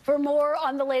 For more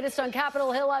on the latest on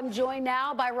Capitol Hill, I'm joined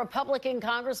now by Republican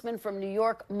Congressman from New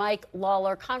York, Mike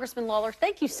Lawler. Congressman Lawler,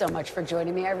 thank you so much for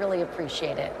joining me. I really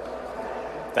appreciate it.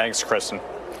 Thanks, Kristen.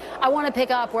 I want to pick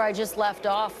up where I just left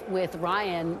off with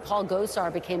Ryan. Paul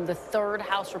Gosar became the third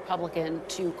House Republican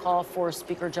to call for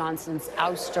Speaker Johnson's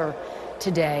ouster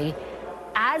today.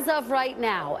 As of right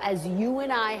now, as you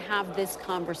and I have this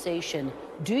conversation,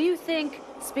 do you think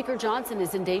Speaker Johnson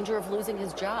is in danger of losing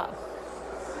his job?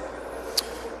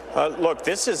 Look,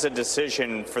 this is a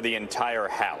decision for the entire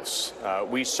House.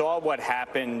 We saw what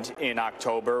happened in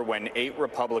October when 8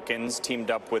 Republicans teamed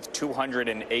up with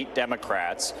 208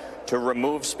 Democrats to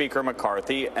remove Speaker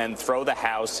McCarthy and throw the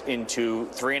House into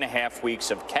 3.5 weeks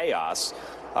of chaos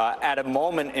at a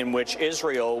moment in which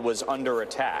Israel was under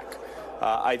attack.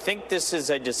 I think this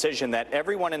is a decision that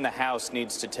everyone in the House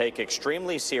needs to take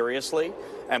extremely seriously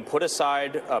and put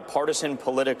aside a partisan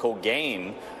political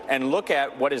gain and look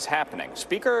at what is happening.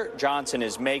 Speaker Johnson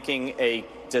is making a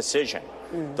decision,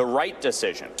 the right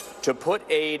decision, to put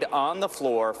aid on the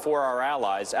floor for our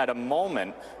allies at a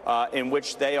moment in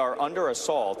which they are under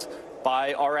assault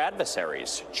by our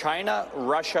adversaries. China,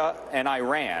 Russia, and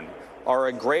Iran are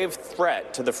a grave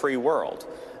threat to the free world.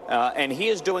 And he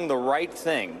is doing the right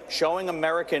thing, showing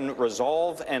American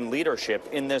resolve and leadership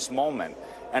in this moment.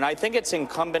 And I think it's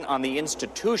incumbent on the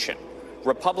institution,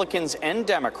 Republicans and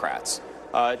Democrats,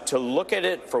 to look at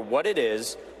it for what it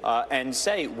is and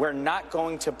say we're not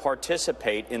going to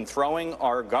participate in throwing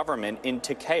our government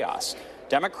into chaos.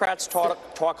 Democrats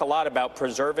talk a lot about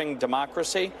preserving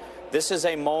democracy. This is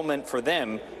a moment for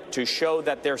them to show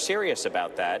that they're serious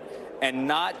about that and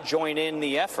not join in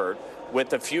the effort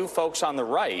with a few folks on the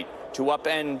right to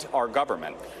upend our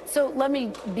government. So let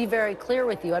me be very clear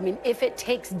with you. I mean, if it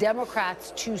takes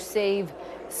Democrats to save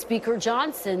Speaker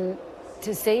Johnson,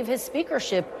 to save his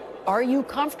speakership, are you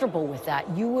comfortable with that?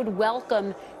 You would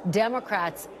welcome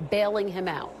Democrats bailing him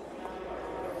out?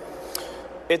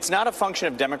 It's not a function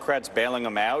of Democrats bailing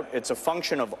him out. It's a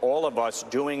function of all of us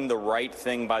doing the right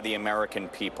thing by the American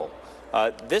people.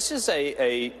 This is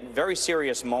a very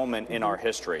serious moment in our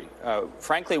history.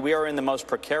 Frankly, we are in the most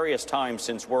precarious time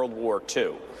since World War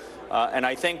II. And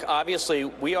I think, obviously,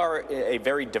 we are a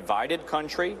very divided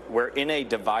country. We're in a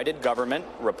divided government.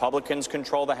 Republicans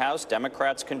control the House,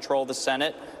 Democrats control the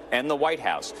Senate and the White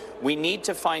House. We need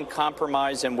to find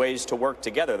compromise and ways to work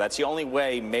together. That's the only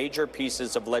way major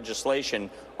pieces of legislation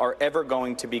are ever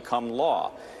going to become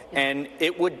law. And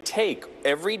it would take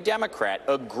every Democrat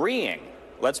agreeing.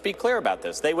 Let's be clear about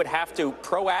this. They would have to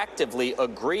proactively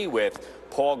agree with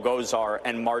Paul Gosar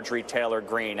and Marjorie Taylor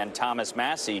Greene and Thomas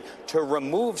Massie to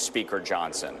remove Speaker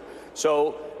Johnson.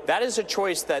 So that is a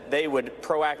choice that they would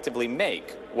proactively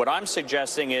make. What I'm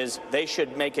suggesting is they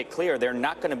should make it clear they're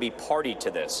not going to be party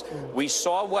to this. We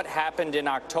saw what happened in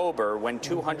October when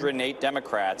 208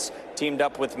 Democrats teamed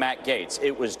up with Matt Gaetz.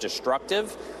 It was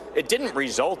destructive. It didn't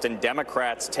result in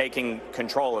Democrats taking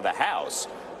control of the House.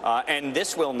 And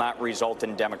this will not result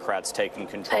in Democrats taking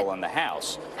control in the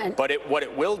House. But what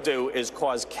it will do is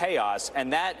cause chaos,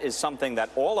 and that is something that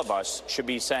all of us should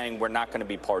be saying we're not going to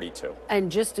be party to.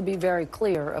 And just to be very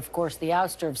clear, of course, the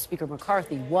ouster of Speaker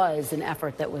McCarthy was an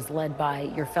effort that was led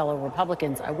by your fellow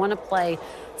Republicans. I want to play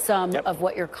some of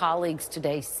what your colleagues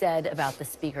today said about the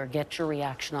Speaker. Get your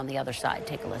reaction on the other side.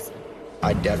 Take a listen.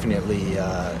 I definitely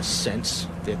sense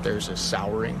that there's a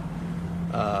souring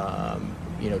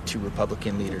to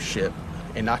Republican leadership,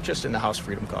 and not just in the House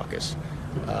Freedom Caucus,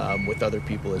 with other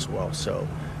people as well. So,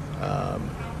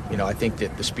 I think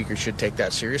that the Speaker should take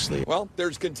that seriously. Well,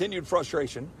 there's continued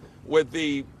frustration with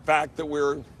the fact that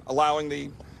we're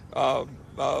allowing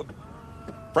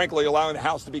frankly, allowing the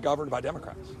House to be governed by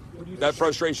Democrats. That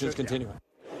frustration is continuing.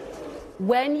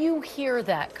 When you hear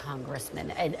that, Congressman,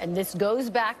 and this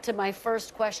goes back to my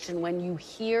first question, when you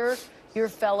hear your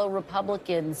fellow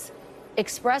Republicans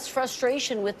express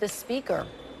frustration with the Speaker,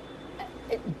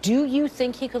 do you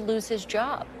think he could lose his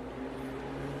job?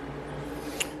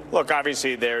 Look,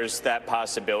 obviously there's that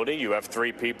possibility. You have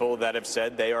 3 people that have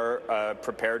said they are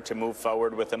prepared to move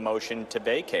forward with a motion to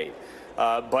vacate.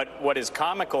 But what is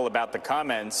comical about the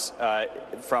comments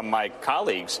from my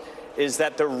colleagues is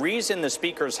that the reason the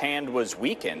Speaker's hand was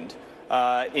weakened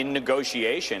in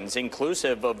negotiations,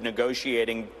 inclusive of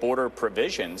negotiating border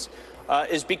provisions,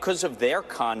 is because of their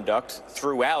conduct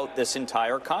throughout this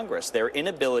entire Congress, their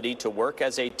inability to work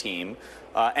as a team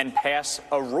and pass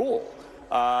a rule.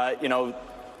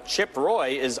 Chip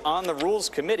Roy is on the Rules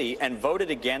Committee and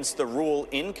voted against the rule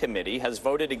in committee, has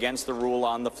voted against the rule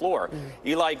on the floor.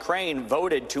 Eli Crane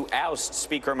voted to oust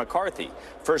Speaker McCarthy.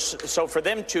 So for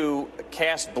them to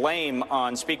cast blame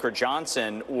on Speaker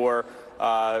Johnson or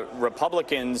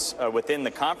Republicans within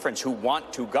the conference who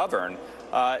want to govern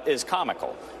is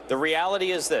comical. The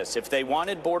reality is this: if they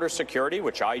wanted border security,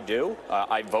 which I do,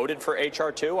 I voted for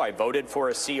H.R. 2, I voted for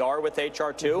a CR with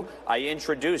H.R. 2, I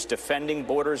introduced Defending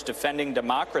Borders, Defending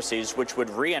Democracies, which would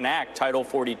reenact Title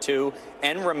 42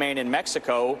 and remain in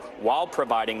Mexico while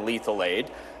providing lethal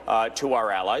aid to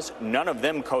our allies. None of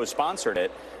them co-sponsored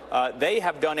it. They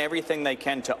have done everything they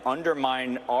can to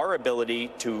undermine our ability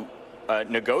to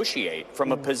negotiate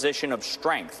from a position of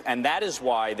strength, and that is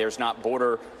why there's not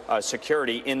border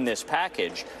security in this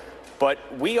package. But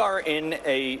we are in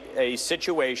a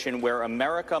situation where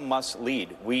America must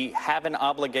lead. We have an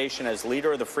obligation as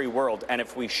leader of the free world, and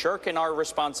if we shirk in our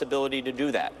responsibility to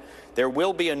do that, there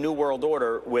will be a new world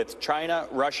order with China,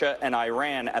 Russia, and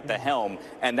Iran at the helm,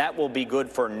 and that will be good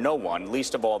for no one,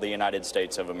 least of all the United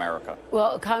States of America.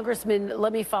 Well, Congressman,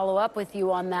 let me follow up with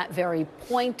you on that very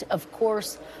point. Of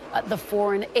course, the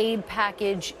foreign aid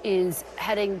package is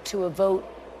heading to a vote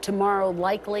tomorrow,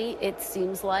 likely, it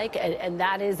seems like, and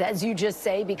that is, as you just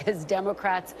say, because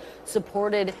Democrats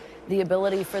supported the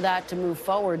ability for that to move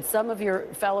forward. Some of your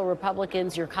fellow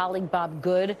Republicans, your colleague Bob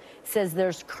Good, says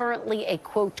there's currently a,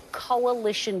 quote,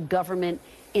 coalition government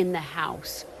in the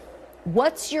House.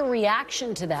 What's your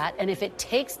reaction to that? And if it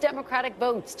takes Democratic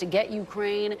votes to get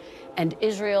Ukraine and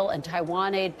Israel and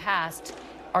Taiwan aid passed,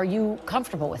 are you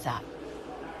comfortable with that?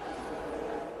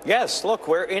 Yes, look,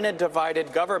 we're in a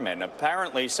divided government.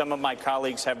 Apparently, some of my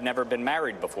colleagues have never been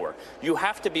married before. You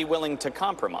have to be willing to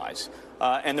compromise.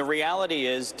 And the reality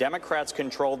is Democrats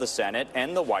control the Senate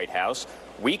and the White House.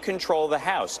 We control the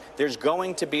House. There's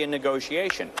going to be a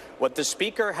negotiation. What the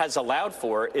Speaker has allowed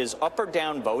for is up or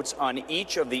down votes on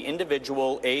each of the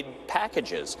individual aid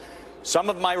packages. Some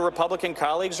of my Republican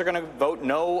colleagues are going to vote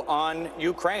no on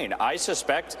Ukraine. I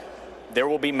suspect there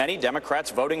will be many Democrats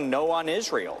voting no on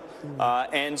Israel.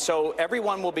 And so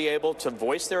everyone will be able to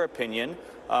voice their opinion.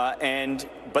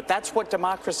 But that's what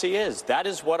democracy is. That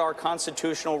is what our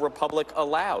constitutional republic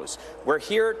allows. We're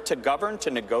here to govern, to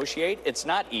negotiate. It's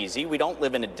not easy. We don't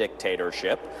live in a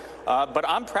dictatorship. But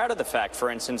I'm proud of the fact,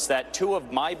 for instance, that 2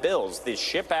 of my bills, the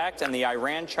SHIP Act and the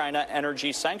Iran-China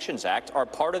Energy Sanctions Act, are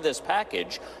part of this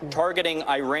package targeting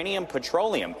Iranian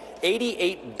petroleum.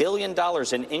 $88 billion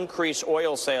in increased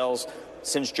oil sales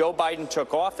since Joe Biden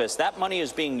took office. That money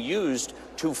is being used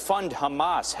to fund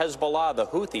Hamas, Hezbollah, the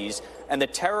Houthis, and the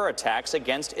terror attacks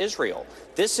against Israel.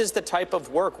 This is the type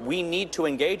of work we need to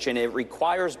engage in. It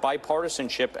requires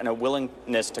bipartisanship and a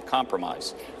willingness to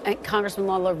compromise. And Congressman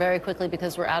Lawler, very quickly,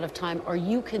 because we're out of time, are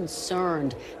you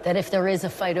concerned that if there is a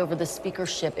fight over the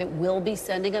speakership, it will be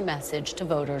sending a message to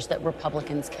voters that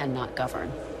Republicans cannot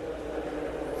govern?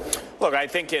 Look, I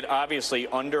think it obviously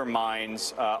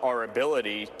undermines our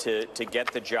ability to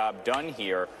get the job done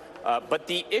here. But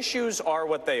the issues are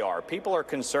what they are. People are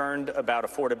concerned about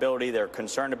affordability. They're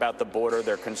concerned about the border.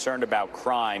 They're concerned about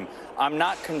crime. I'm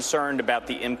not concerned about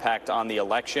the impact on the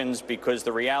elections because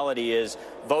the reality is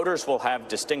voters will have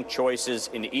distinct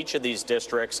choices in each of these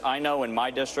districts. I know in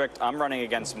my district, I'm running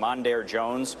against Mondaire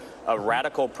Jones, a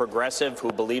radical progressive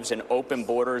who believes in open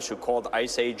borders, who called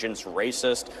ICE agents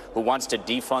racist, who wants to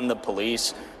defund the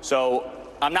police. So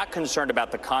I'm not concerned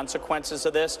about the consequences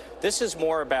of this. This is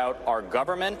more about our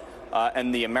government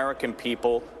and the American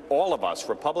people. All of us,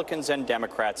 Republicans and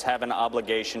Democrats, have an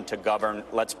obligation to govern.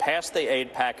 Let's pass the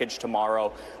aid package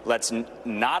tomorrow. Let's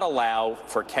not allow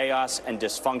for chaos and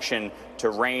dysfunction to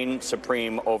reign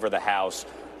supreme over the House.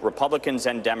 Republicans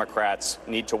and Democrats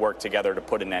need to work together to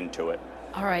put an end to it.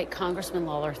 All right, Congressman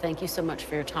Lawler, thank you so much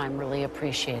for your time. Really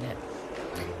appreciate it.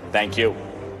 Thank you.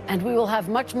 And we will have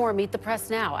much more Meet the Press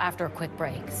now after a quick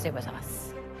break. Stay with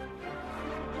us.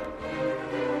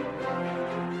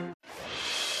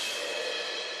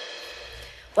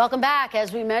 Welcome back.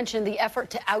 As we mentioned, the effort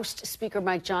to oust Speaker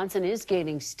Mike Johnson is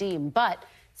gaining steam, but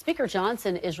Speaker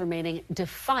Johnson is remaining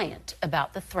defiant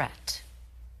about the threat.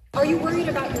 Are you worried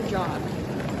about your job?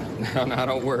 No,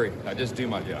 don't worry. I just do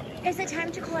my job. Is it time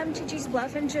to call MTG's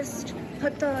bluff and just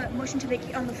put the motion to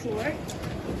vacate on the floor?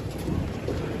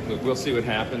 Look, we'll see what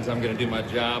happens. I'm going to do my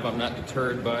job. I'm not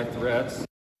deterred by threats.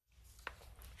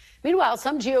 Meanwhile,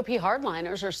 some GOP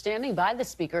hardliners are standing by the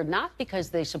speaker, not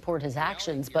because they support his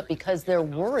actions, but because they're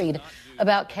worried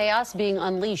about chaos being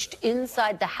unleashed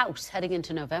inside the House heading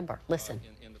into November. Listen.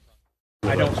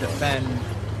 I don't defend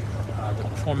the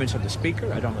performance of the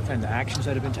speaker. I don't defend the actions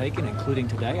that have been taken, including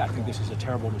today. I think this is a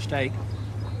terrible mistake.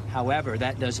 However,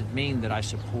 that doesn't mean that I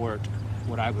support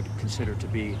what I would consider to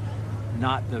be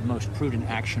not the most prudent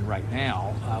action right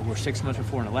now. We're 6 months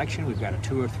before an election. We've got a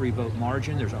 2 or 3 vote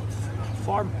margin. There's a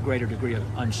far greater degree of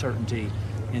uncertainty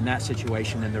in that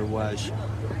situation than there was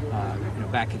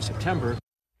back in September.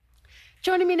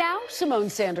 Joining me now,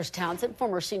 Symone Sanders-Townsend,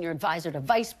 former senior advisor to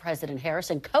Vice President Harris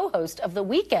and co-host of The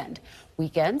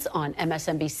Weekends on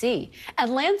MSNBC.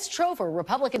 And Lance Trover,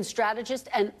 Republican strategist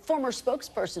and former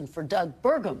spokesperson for Doug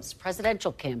Burgum's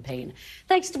presidential campaign.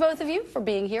 Thanks to both of you for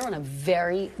being here on a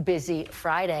very busy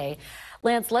Friday.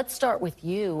 Lance, let's start with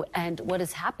you and what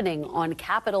is happening on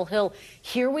Capitol Hill.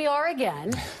 Here we are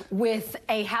again with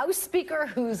a House Speaker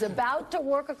who's about to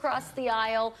work across the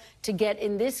aisle to get,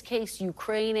 in this case,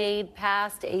 Ukraine aid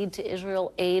passed, aid to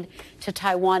Israel, aid to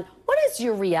Taiwan. What is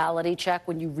your reality check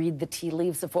when you read the tea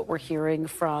leaves of what we're hearing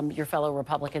from your fellow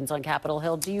Republicans on Capitol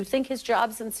Hill? Do you think his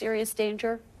job's in serious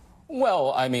danger?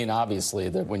 Well, I mean, obviously,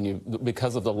 that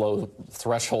because of the low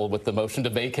threshold with the motion to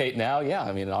vacate now, yeah,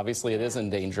 I mean, obviously it is in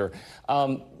danger.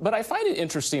 But I find it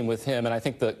interesting with him, and I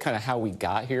think the kind of how we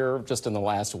got here just in the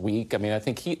last week. I mean, I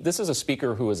think this is a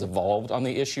speaker who has evolved on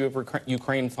the issue of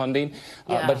Ukraine funding,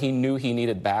 but he knew he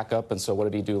needed backup, and so what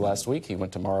did he do last week? He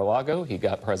went to Mar-a-Lago. He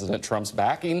got President Trump's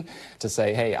backing to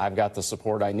say, hey, I've got the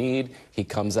support I need. He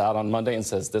comes out on Monday and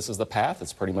says, this is the path.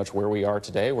 It's pretty much where we are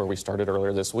today, where we started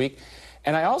earlier this week.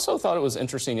 And I also thought it was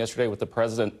interesting yesterday with the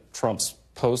President Trump's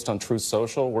post on Truth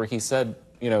Social where he said,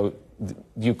 you know,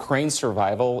 Ukraine's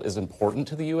survival is important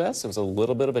to the U.S. It was a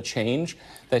little bit of a change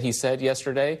that he said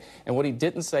yesterday. And what he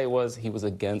didn't say was he was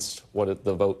against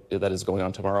the vote that is going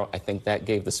on tomorrow. I think that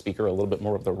gave the speaker a little bit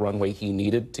more of the runway he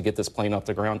needed to get this plane off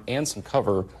the ground and some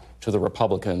cover to the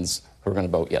Republicans who are going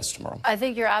to vote yes tomorrow. I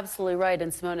think you're absolutely right.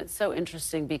 And Symone, it's so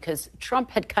interesting because Trump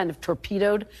had kind of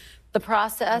torpedoed the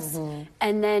process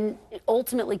and then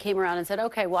ultimately came around and said,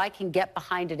 okay, well, I can get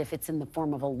behind it if it's in the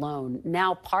form of a loan.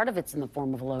 Now, part of it's in the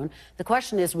form of a loan. The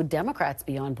question is, would Democrats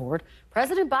be on board?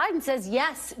 President Biden says,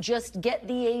 yes, just get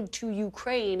the aid to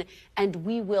Ukraine and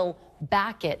we will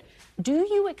back it. Do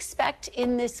you expect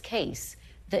in this case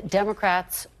that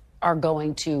Democrats are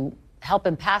going to help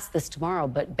him pass this tomorrow,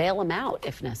 but bail him out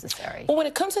if necessary? Well, when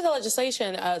it comes to the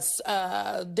legislation,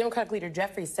 Democratic leader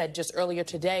Jeffries said just earlier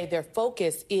today, their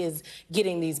focus is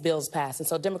getting these bills passed. And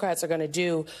so Democrats are going to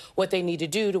do what they need to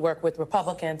do to work with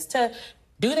Republicans to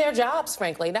do their jobs,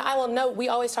 frankly. Now, I will note, we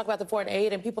always talk about the foreign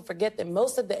aid, and people forget that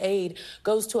most of the aid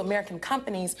goes to American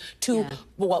companies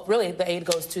well, really, the aid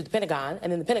goes to the Pentagon,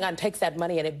 and then the Pentagon takes that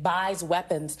money and it buys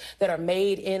weapons that are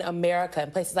made in America in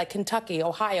places like Kentucky,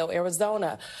 Ohio,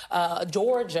 Arizona,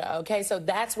 Georgia, okay? So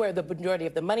that's where the majority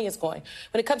of the money is going.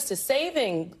 When it comes to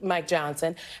saving Mike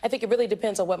Johnson, I think it really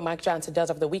depends on what Mike Johnson does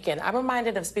over the weekend. I'm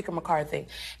reminded of Speaker McCarthy,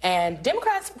 and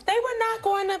Democrats, they were not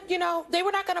going to, they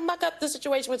were not going to muck up the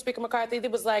situation with Speaker McCarthy.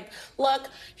 was like, look,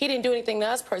 he didn't do anything to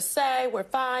us per se. We're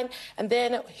fine. And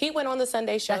then he went on the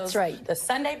Sunday shows the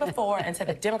Sunday before and said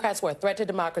the Democrats were a threat to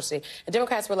democracy. And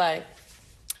Democrats were like,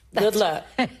 good luck.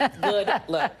 Good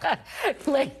luck.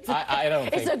 I don't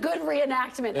think it's a good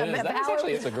reenactment of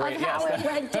how it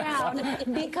went down,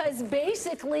 because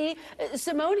basically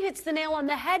Symone hits the nail on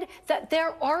the head that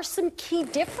there are some key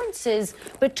differences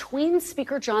between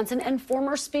Speaker Johnson and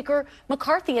former Speaker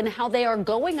McCarthy and how they are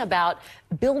going about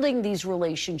building these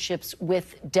relationships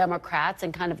with Democrats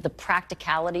and kind of the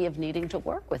practicality of needing to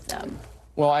work with them.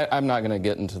 Well, I'm not going to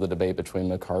get into the debate between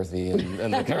McCarthy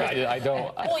and the I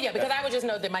don't. Well, yeah, because I would just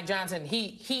note that Mike Johnson,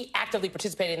 he actively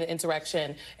participated in the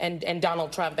insurrection and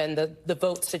Donald Trump and the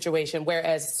vote situation,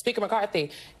 whereas Speaker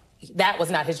McCarthy, that was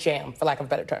not his jam, for lack of a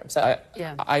better term. So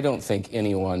I don't think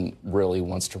anyone really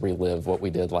wants to relive what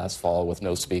we did last fall with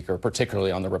no speaker,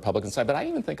 particularly on the Republican side. But I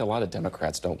even think a lot of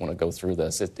Democrats don't want to go through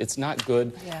this. It's not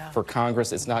good for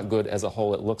Congress. It's not good as a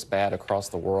whole. It looks bad across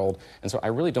the world. And so I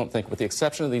really don't think, with the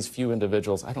exception of these few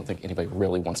individuals, I don't think anybody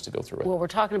really wants to go through it. Well, we're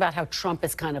talking about how Trump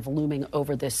is kind of looming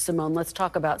over this. Symone, let's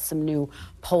talk about some new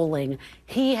polling.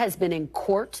 He has been in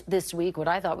court this week. What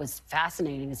I thought was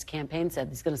fascinating, his campaign said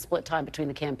he's going to split time between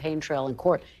the campaign trail and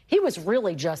court. He was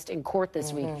really just in court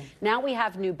this week. Now we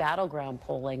have new battleground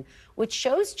polling, which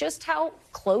shows just how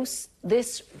close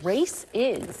this race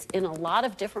is in a lot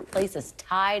of different places.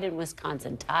 Tied in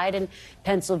Wisconsin, tied in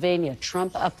Pennsylvania,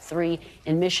 Trump up 3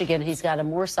 in Michigan. He's got a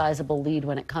more sizable lead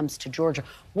when it comes to Georgia.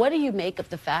 What do you make of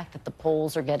the fact that the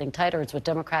polls are getting tighter? It's what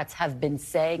Democrats have been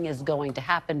saying is going to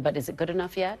happen, but is it good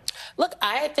enough yet? Look,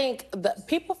 I think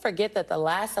people forget that the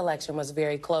last election was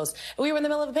very close. We were in the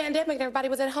middle of a pandemic and everybody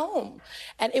was at home.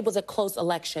 And it was a close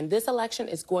election. This election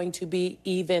is going to be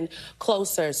even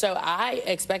closer. So I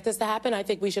expect this to happen. I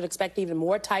think we should expect even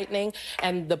more tightening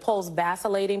and the polls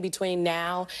vacillating between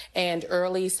now and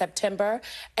early September.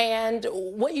 And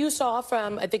what you saw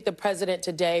from, I think the president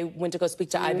today went to go speak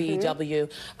to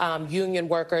IBEW, union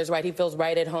workers, right? He feels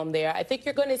right at home there. I think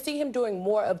you're going to see him doing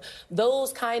more of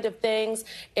those kind of things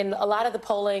in a lot of the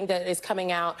polling that is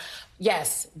coming out.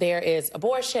 Yes, there is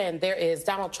abortion, there is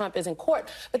Donald Trump is in court,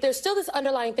 but there's still this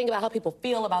underlying thing about how people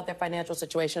feel about their financial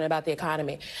situation and about the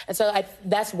economy. And so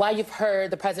that's why you've heard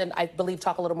the president, I believe,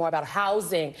 talk a little more about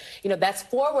housing. You know, that's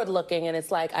forward looking, and it's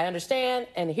like, I understand,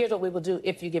 and here's what we will do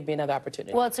if you give me another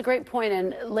opportunity. Well, it's a great point.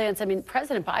 And Lance, I mean,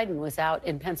 President Biden was out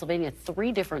in Pennsylvania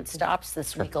 3 different stops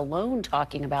this week alone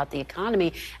talking about the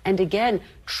economy. And again,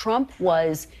 Trump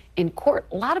was in court.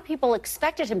 A lot of people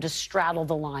expected him to straddle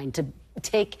the line, to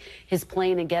take his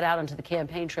plane and get out onto the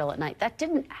campaign trail at night. That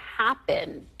didn't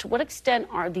happen. To what extent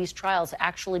are these trials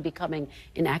actually becoming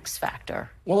an X factor?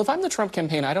 Well, if I'm the Trump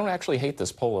campaign, I don't actually hate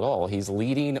this poll at all. He's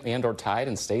leading and or tied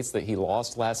in states that he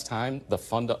lost last time.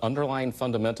 The underlying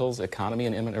fundamentals, economy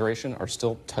and immigration, are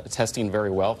still testing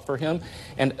very well for him.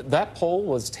 And that poll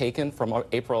was taken from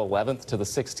April 11th to the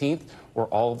 16th, where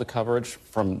all of the coverage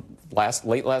from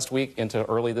late last week into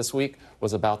early this week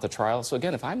was about the trial. So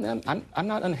again, if I'm them, I'm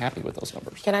not unhappy with those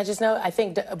numbers. Can I just note, I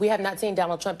think we have not seen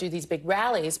Donald Trump do these big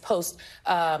rallies post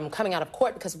coming out of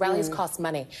court, because rallies cost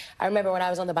money. I remember when I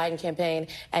was on the Biden campaign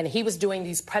and he was doing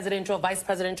these presidential, vice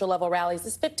presidential level rallies,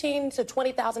 it's $15,000 to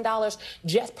 $20,000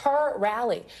 just per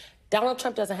rally. Donald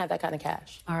Trump doesn't have that kind of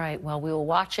cash. All right, well, we will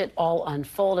watch it all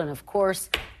unfold. And of course,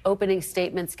 opening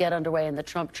statements get underway in the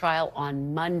Trump trial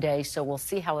on Monday. So we'll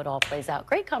see how it all plays out.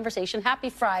 Great conversation. Happy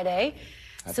Friday.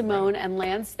 Symone and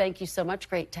Lance, thank you so much.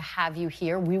 Great to have you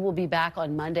here. We will be back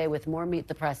on Monday with more Meet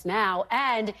the Press Now.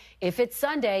 And if it's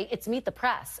Sunday, it's Meet the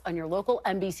Press on your local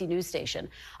NBC News station.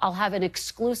 I'll have an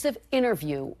exclusive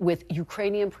interview with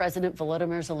Ukrainian President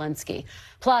Volodymyr Zelensky.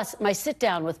 Plus, my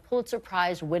sit-down with Pulitzer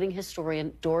Prize winning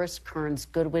historian Doris Kearns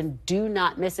Goodwin. Do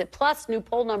not miss it. Plus, new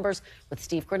poll numbers with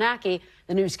Steve Kornacki.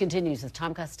 The news continues with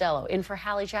Tom Costello in for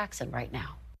Hallie Jackson right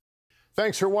now.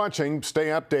 Thanks for watching. Stay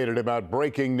updated about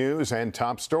breaking news and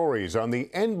top stories on the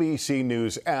NBC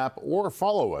News app or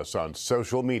follow us on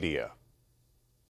social media.